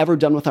nothing we have ever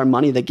done with our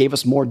money that gave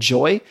us more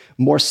joy,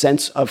 more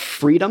sense of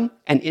freedom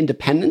and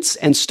independence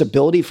and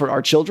stability for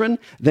our children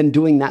than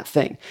doing that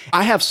thing.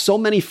 I have so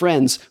many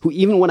friends who,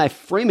 even when I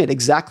frame it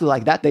exactly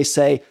like that, they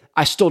say,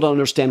 I still don't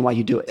understand why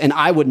you do it, and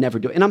I would never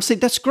do it. And I'm saying,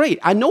 that's great.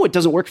 I know it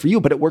doesn't work for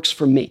you, but it works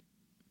for me.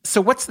 So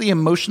what's the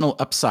emotional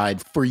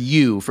upside for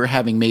you for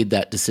having made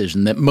that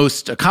decision that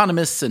most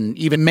economists and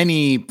even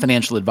many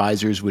financial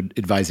advisors would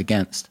advise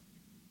against?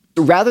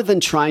 Rather than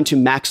trying to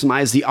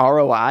maximize the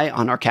ROI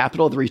on our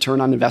capital, the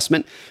return on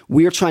investment,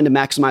 we are trying to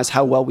maximize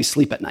how well we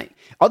sleep at night.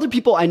 Other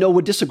people I know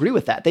would disagree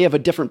with that. They have a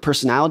different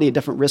personality, a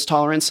different risk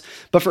tolerance.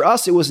 But for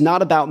us, it was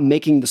not about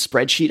making the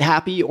spreadsheet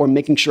happy or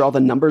making sure all the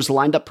numbers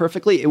lined up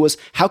perfectly. It was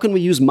how can we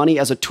use money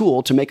as a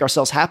tool to make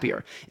ourselves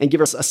happier and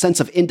give us a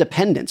sense of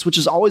independence, which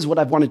is always what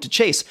I've wanted to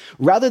chase.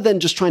 Rather than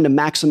just trying to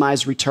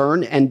maximize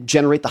return and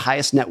generate the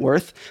highest net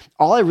worth,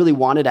 all I really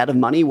wanted out of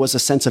money was a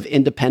sense of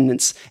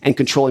independence and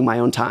controlling my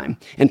own time.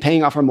 And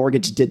paying off our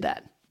mortgage did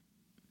that.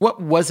 What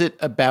was it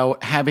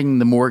about having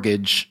the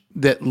mortgage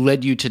that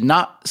led you to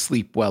not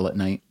sleep well at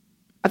night?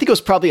 I think it was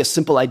probably a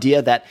simple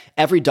idea that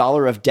every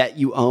dollar of debt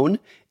you own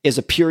is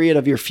a period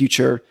of your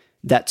future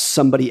that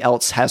somebody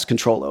else has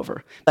control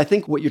over. I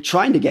think what you're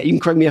trying to get, you can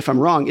correct me if I'm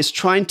wrong, is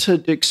trying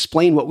to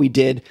explain what we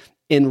did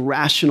in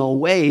rational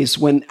ways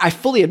when I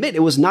fully admit it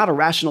was not a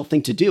rational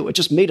thing to do. It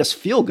just made us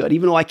feel good,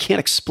 even though I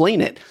can't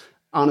explain it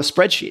on a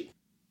spreadsheet.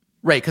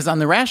 Right, because on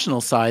the rational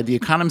side, the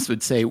economists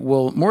would say,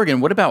 well,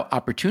 Morgan, what about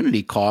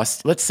opportunity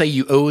costs? Let's say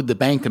you owed the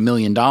bank $1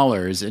 million,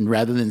 and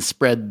rather than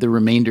spread the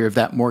remainder of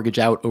that mortgage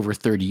out over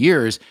 30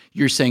 years,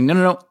 you're saying,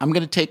 no, I'm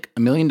going to take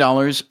 $1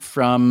 million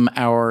from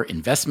our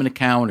investment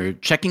account or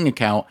checking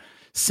account,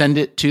 send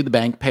it to the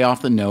bank, pay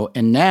off the note,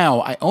 and now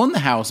I own the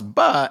house,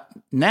 but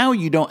now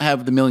you don't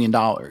have the $1 million.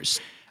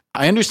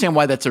 I understand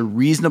why that's a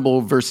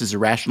reasonable versus a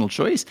rational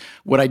choice.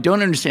 What I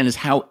don't understand is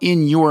how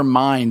in your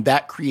mind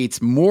that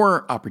creates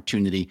more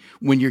opportunity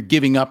when you're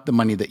giving up the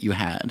money that you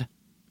had.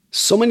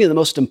 So many of the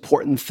most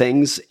important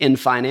things in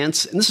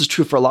finance, and this is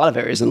true for a lot of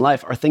areas in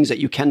life, are things that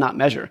you cannot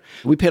measure.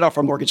 We paid off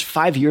our mortgage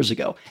 5 years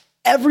ago.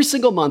 Every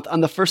single month,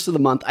 on the first of the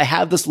month, I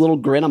have this little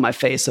grin on my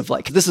face of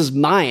like, this is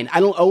mine. I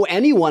don't owe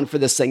anyone for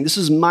this thing. This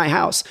is my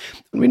house.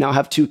 And we now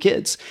have 2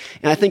 kids.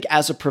 And I think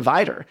as a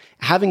provider,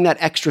 having that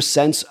extra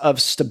sense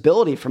of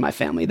stability for my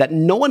family, that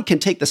no one can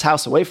take this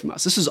house away from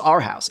us. This is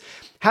our house.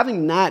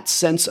 Having that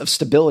sense of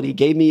stability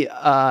gave me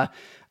a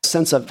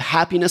sense of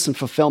happiness and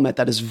fulfillment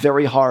that is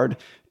very hard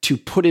to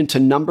put into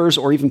numbers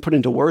or even put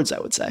into words, I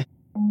would say.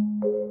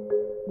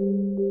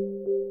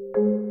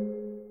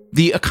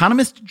 The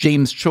economist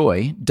James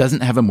Choi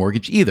doesn't have a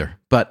mortgage either,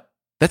 but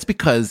that's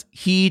because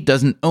he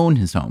doesn't own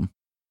his home.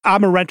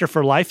 I'm a renter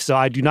for life, so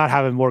I do not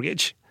have a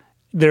mortgage.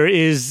 There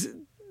is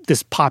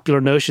this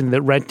popular notion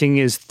that renting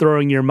is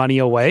throwing your money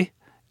away,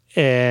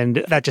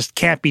 and that just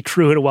can't be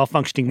true in a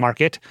well-functioning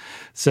market.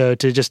 So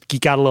to just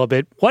geek out a little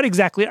bit, what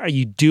exactly are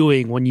you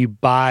doing when you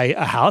buy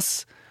a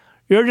house?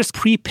 You're just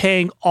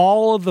prepaying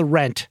all of the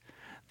rent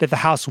that the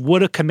house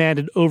would have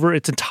commanded over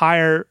its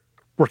entire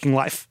working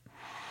life.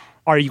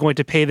 Are you going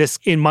to pay this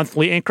in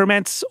monthly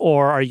increments,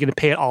 or are you going to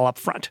pay it all up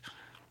front?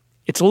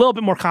 It's a little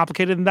bit more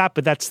complicated than that,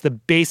 but that's the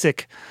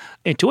basic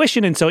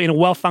intuition. And so in a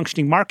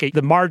well-functioning market,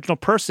 the marginal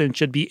person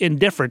should be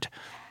indifferent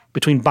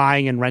between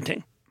buying and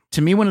renting.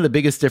 To me, one of the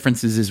biggest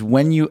differences is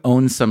when you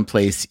own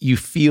someplace, you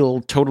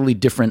feel totally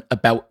different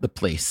about the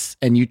place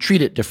and you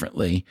treat it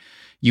differently.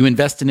 You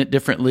invest in it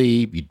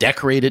differently, you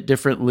decorate it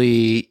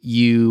differently,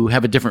 you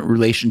have a different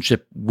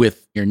relationship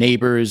with your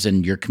neighbors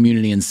and your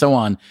community and so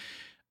on.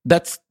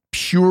 That's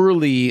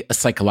purely a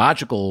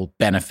psychological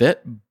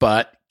benefit,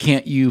 but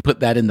can't you put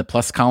that in the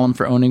plus column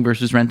for owning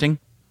versus renting?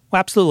 Well,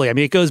 absolutely. I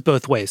mean, it goes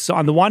both ways. So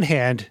on the one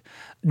hand,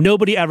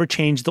 nobody ever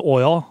changed the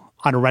oil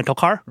on a rental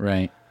car.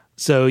 Right.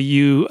 So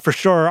you, for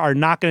sure, are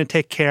not going to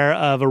take care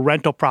of a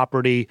rental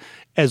property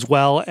as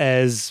well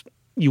as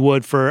you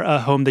would for a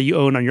home that you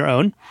own on your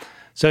own.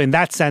 So in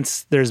that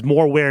sense, there's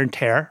more wear and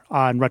tear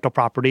on rental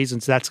properties,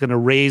 and so that's going to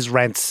raise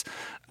rents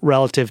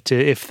relative to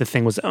if the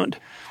thing was owned.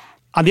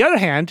 On the other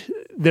hand,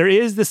 there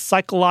is this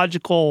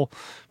psychological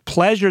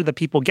pleasure that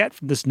people get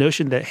from this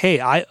notion that, hey,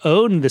 I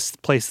own this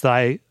place that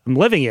I am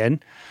living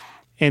in.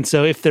 And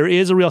so if there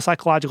is a real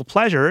psychological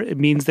pleasure, it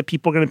means that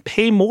people are going to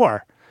pay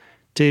more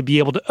to be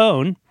able to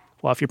own.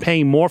 Well, if you're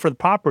paying more for the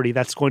property,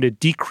 that's going to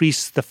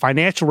decrease the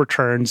financial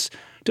returns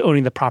to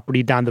owning the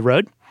property down the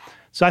road.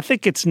 So I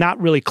think it's not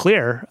really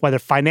clear whether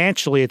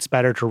financially it's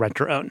better to rent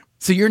or own.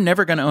 So you're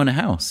never going to own a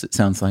house, it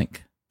sounds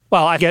like.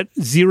 Well, I get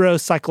zero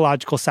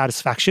psychological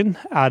satisfaction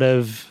out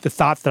of the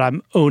thought that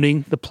I'm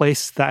owning the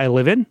place that I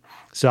live in.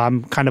 So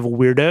I'm kind of a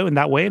weirdo in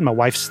that way, and my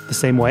wife's the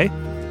same way.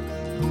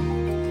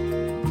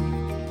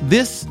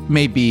 This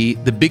may be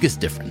the biggest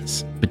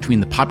difference between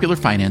the popular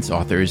finance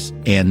authors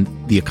and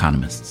the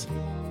economists.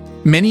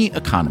 Many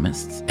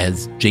economists,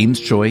 as James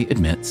Choi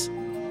admits,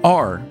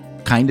 are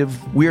kind of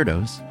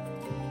weirdos.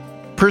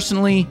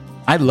 Personally,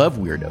 I love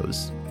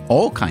weirdos,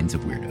 all kinds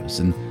of weirdos,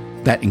 and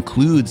that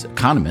includes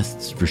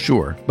economists for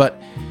sure.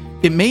 But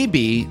it may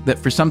be that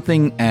for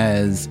something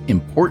as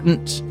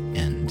important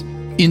and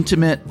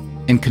intimate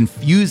and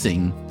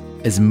confusing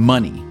as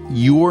money,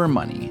 your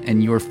money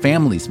and your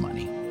family's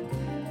money,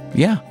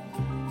 yeah,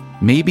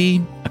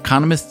 maybe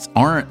economists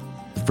aren't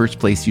the first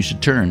place you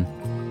should turn.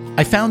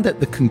 I found that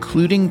the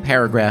concluding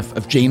paragraph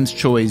of James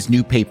Choi's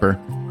new paper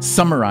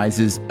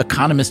summarizes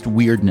economist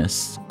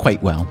weirdness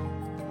quite well.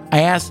 I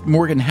asked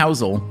Morgan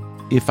Housel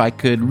if I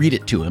could read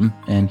it to him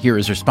and hear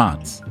his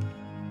response.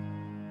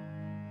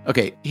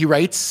 Okay, he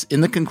writes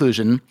in the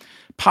conclusion,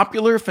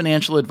 popular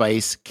financial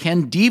advice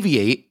can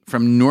deviate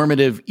from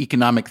normative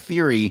economic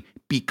theory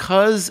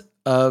because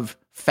of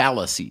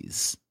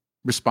fallacies.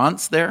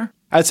 Response there?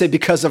 I'd say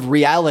because of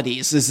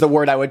realities is the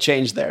word I would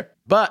change there.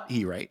 But,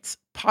 he writes,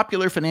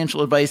 popular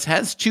financial advice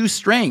has two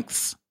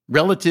strengths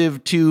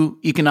relative to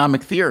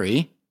economic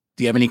theory.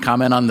 Do you have any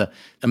comment on the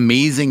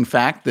amazing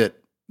fact that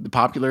the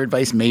popular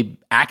advice may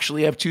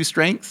actually have two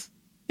strengths?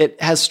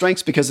 It has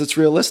strengths because it's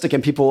realistic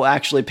and people will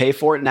actually pay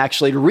for it and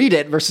actually read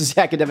it versus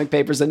the academic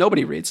papers that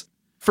nobody reads.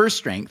 First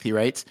strength, he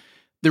writes,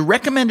 the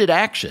recommended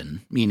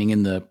action, meaning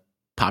in the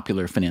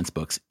popular finance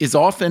books, is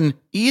often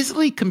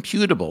easily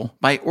computable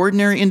by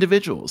ordinary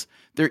individuals.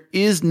 There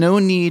is no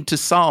need to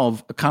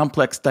solve a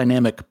complex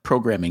dynamic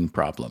programming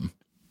problem.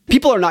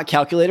 People are not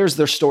calculators,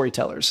 they're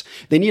storytellers.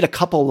 They need a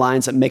couple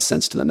lines that make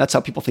sense to them. That's how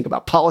people think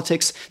about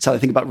politics. It's how they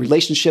think about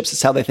relationships.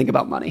 It's how they think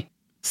about money.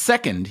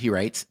 Second, he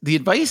writes, the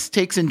advice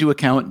takes into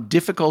account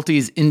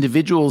difficulties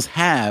individuals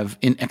have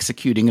in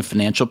executing a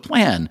financial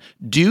plan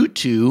due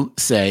to,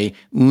 say,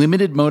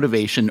 limited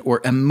motivation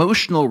or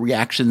emotional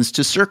reactions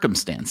to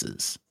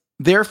circumstances.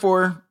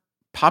 Therefore,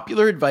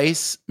 popular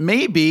advice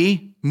may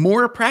be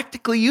more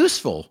practically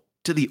useful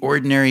to the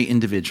ordinary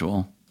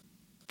individual.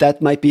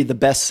 That might be the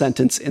best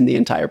sentence in the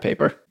entire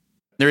paper.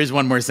 There is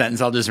one more sentence.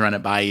 I'll just run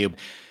it by you.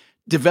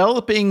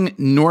 Developing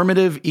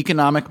normative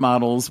economic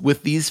models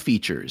with these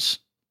features,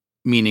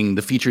 meaning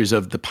the features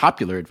of the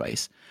popular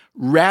advice,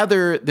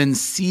 rather than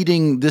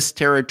ceding this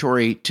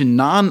territory to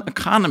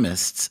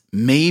non-economists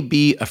may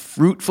be a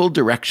fruitful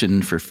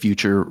direction for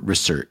future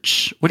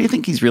research. What do you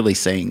think he's really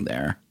saying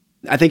there?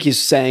 I think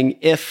he's saying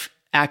if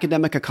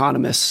academic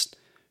economists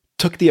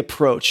took the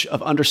approach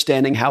of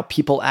understanding how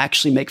people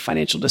actually make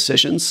financial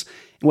decisions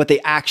and what they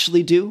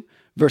actually do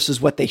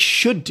versus what they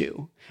should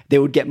do, they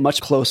would get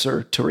much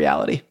closer to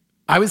reality.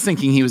 I was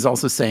thinking he was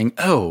also saying,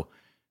 oh,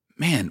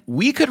 man,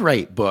 we could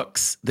write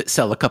books that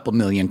sell a couple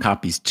million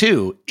copies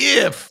too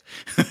if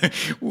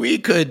we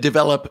could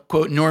develop,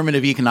 quote,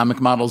 normative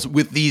economic models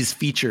with these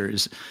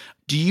features.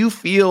 Do you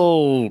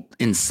feel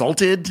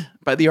insulted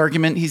by the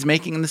argument he's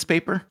making in this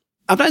paper?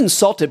 I'm not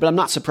insulted, but I'm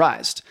not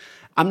surprised.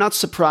 I'm not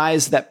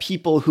surprised that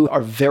people who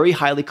are very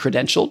highly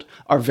credentialed,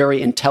 are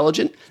very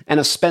intelligent, and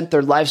have spent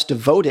their lives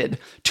devoted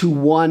to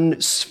one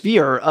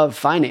sphere of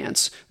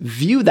finance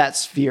view that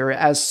sphere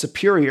as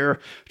superior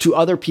to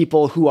other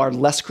people who are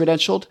less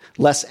credentialed,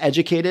 less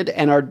educated,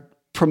 and are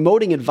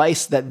promoting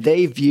advice that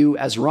they view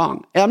as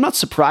wrong. And I'm not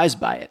surprised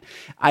by it.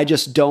 I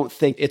just don't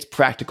think it's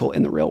practical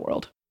in the real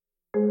world.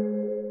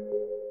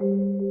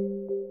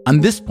 On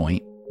this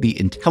point, the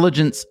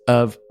intelligence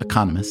of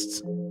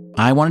economists,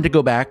 I wanted to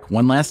go back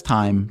one last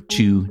time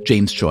to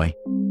James Choi.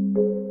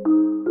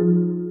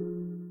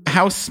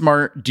 how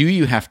smart do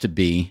you have to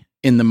be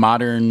in the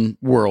modern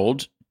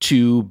world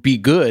to be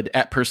good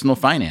at personal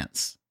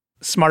finance?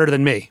 Smarter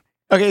than me.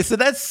 Okay, so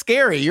that's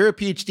scary. You're a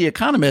PhD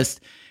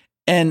economist.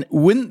 And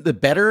wouldn't the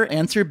better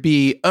answer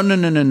be, oh,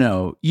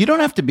 no. You don't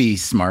have to be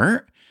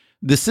smart.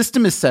 The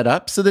system is set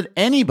up so that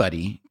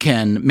anybody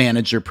can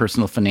manage your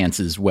personal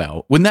finances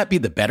well. Wouldn't that be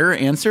the better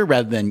answer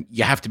rather than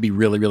you have to be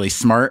really, really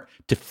smart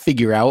to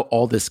figure out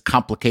all this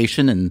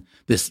complication and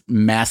this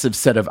massive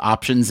set of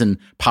options and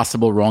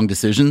possible wrong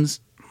decisions?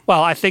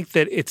 Well, I think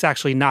that it's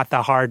actually not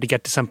that hard to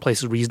get to some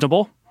places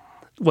reasonable.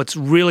 What's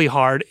really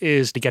hard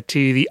is to get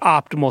to the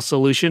optimal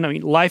solution. I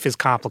mean, life is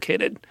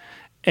complicated,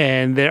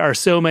 and there are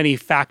so many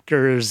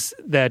factors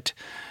that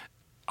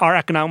our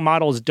economic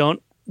models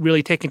don't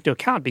really take into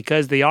account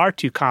because they are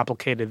too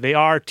complicated. They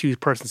are too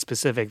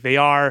person-specific. They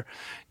are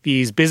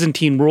these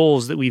Byzantine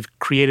rules that we've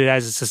created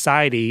as a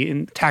society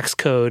in tax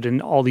code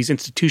and all these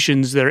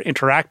institutions that are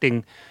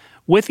interacting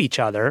with each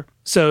other.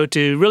 So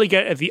to really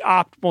get at the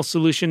optimal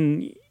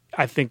solution,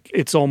 I think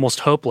it's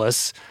almost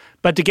hopeless.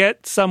 But to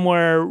get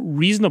somewhere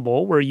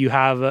reasonable where you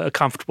have a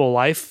comfortable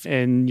life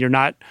and you're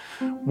not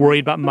worried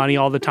about money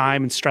all the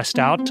time and stressed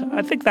out,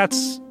 I think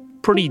that's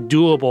pretty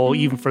doable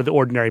even for the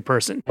ordinary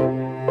person.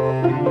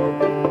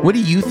 What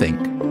do you think?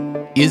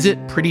 Is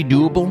it pretty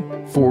doable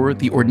for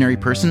the ordinary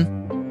person?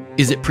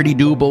 Is it pretty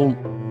doable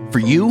for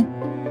you?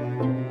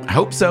 I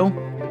hope so.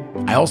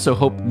 I also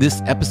hope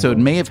this episode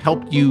may have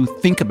helped you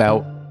think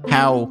about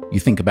how you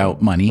think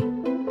about money.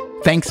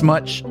 Thanks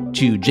much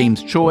to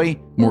James Choi,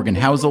 Morgan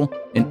Housel,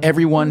 and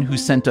everyone who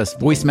sent us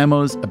voice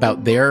memos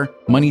about their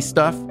money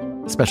stuff,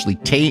 especially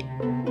Tate,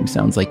 who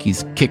sounds like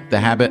he's kicked the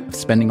habit of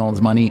spending all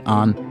his money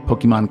on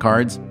Pokemon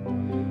cards.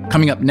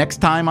 Coming up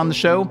next time on the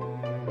show,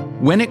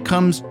 when it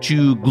comes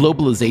to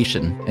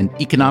globalization and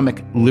economic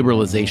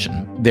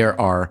liberalization, there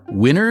are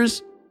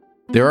winners,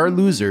 there are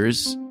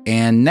losers,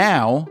 and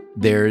now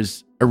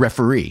there's a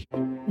referee.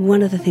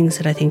 One of the things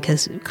that I think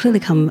has clearly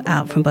come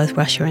out from both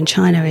Russia and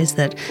China is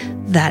that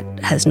that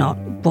has not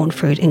borne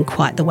fruit in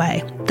quite the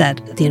way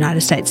that the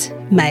United States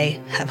may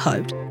have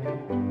hoped.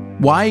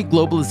 Why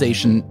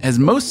globalization has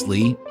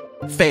mostly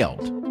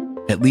failed,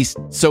 at least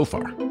so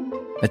far.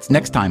 That's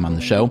next time on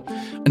the show.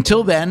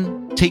 Until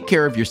then, take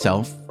care of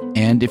yourself,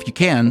 and if you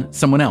can,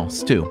 someone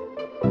else too.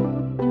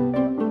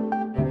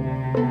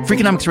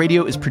 Freakonomics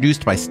Radio is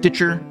produced by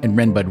Stitcher and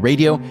Renbud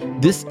Radio.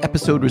 This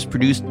episode was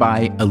produced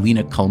by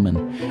Alina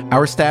Kullman.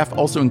 Our staff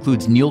also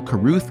includes Neil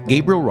Carruth,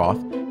 Gabriel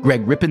Roth,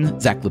 Greg Rippin,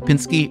 Zach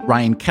Lipinski,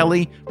 Ryan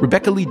Kelly,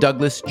 Rebecca Lee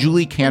Douglas,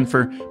 Julie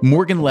Canfer,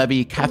 Morgan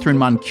Levy, Catherine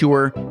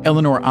Moncure,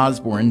 Eleanor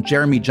Osborne,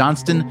 Jeremy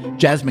Johnston,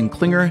 Jasmine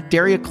Klinger,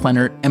 Daria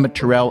Klennert, Emma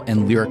Terrell,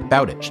 and Lyric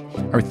Bowditch.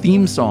 Our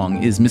theme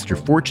song is Mr.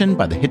 Fortune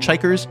by the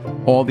Hitchhikers.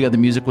 All the other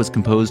music was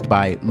composed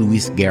by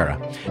Luis Guerra.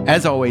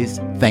 As always,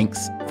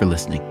 thanks for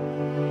listening.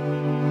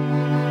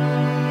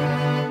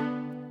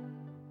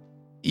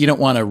 You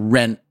don't want to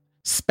rent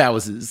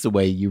spouses the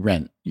way you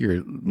rent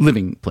your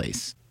living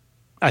place.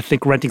 I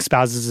think renting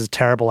spouses is a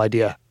terrible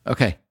idea.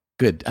 Okay,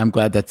 good. I'm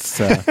glad that's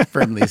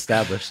firmly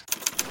established.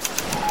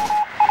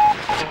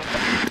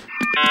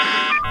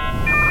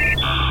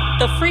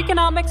 The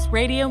Freakonomics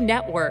Radio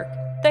Network,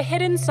 the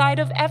hidden side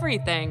of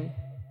everything.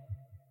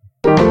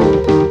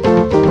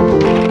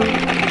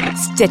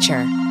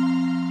 Stitcher.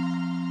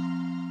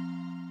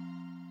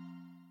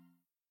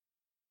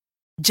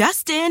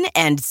 Just in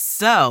and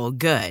so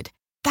good.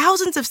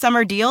 Thousands of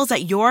summer deals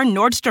at your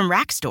Nordstrom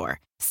Rack store.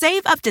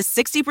 Save up to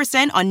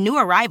 60% on new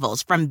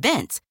arrivals from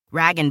Vince,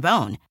 Rag &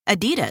 Bone,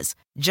 Adidas,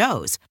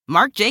 Joe's,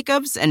 Marc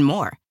Jacobs, and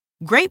more.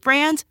 Great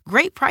brands,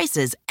 great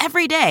prices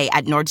every day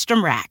at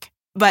Nordstrom Rack.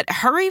 But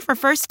hurry for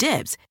first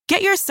dibs.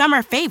 Get your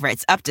summer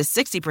favorites up to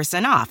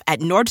 60% off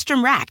at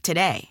Nordstrom Rack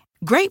today.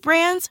 Great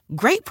brands,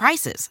 great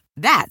prices.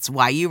 That's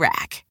why you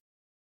rack.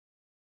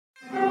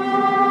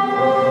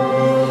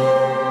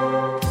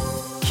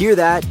 Hear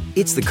that?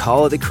 It's the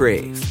call of the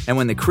Crave. And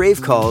when the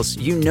Crave calls,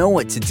 you know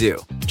what to do.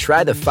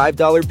 Try the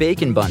 $5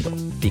 Bacon Bundle,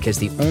 because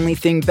the only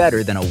thing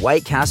better than a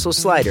White Castle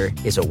slider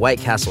is a White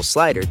Castle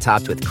slider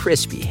topped with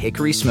crispy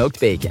hickory smoked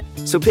bacon.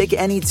 So pick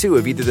any two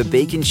of either the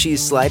Bacon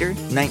Cheese Slider,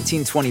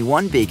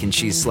 1921 Bacon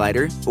Cheese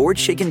Slider, or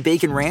Chicken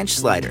Bacon Ranch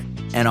Slider.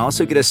 And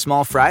also get a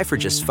small fry for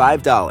just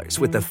 $5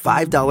 with the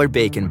 $5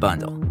 Bacon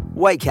Bundle.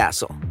 White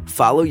Castle.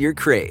 Follow your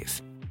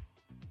Crave.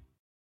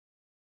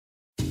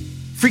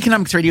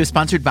 Freakonomics Radio is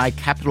sponsored by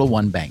Capital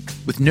One Bank.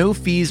 With no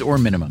fees or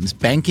minimums,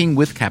 banking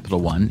with Capital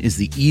One is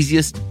the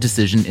easiest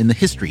decision in the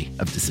history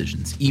of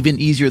decisions, even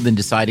easier than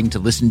deciding to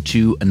listen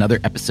to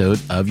another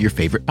episode of your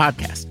favorite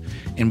podcast.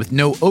 And with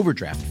no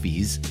overdraft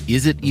fees,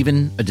 is it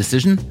even a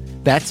decision?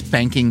 That's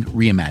banking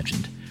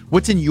reimagined.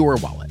 What's in your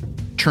wallet?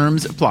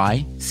 Terms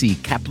apply. See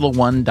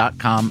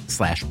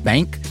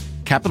CapitalOne.com/bank.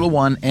 Capital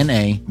One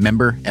N.A.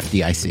 member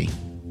FDIC.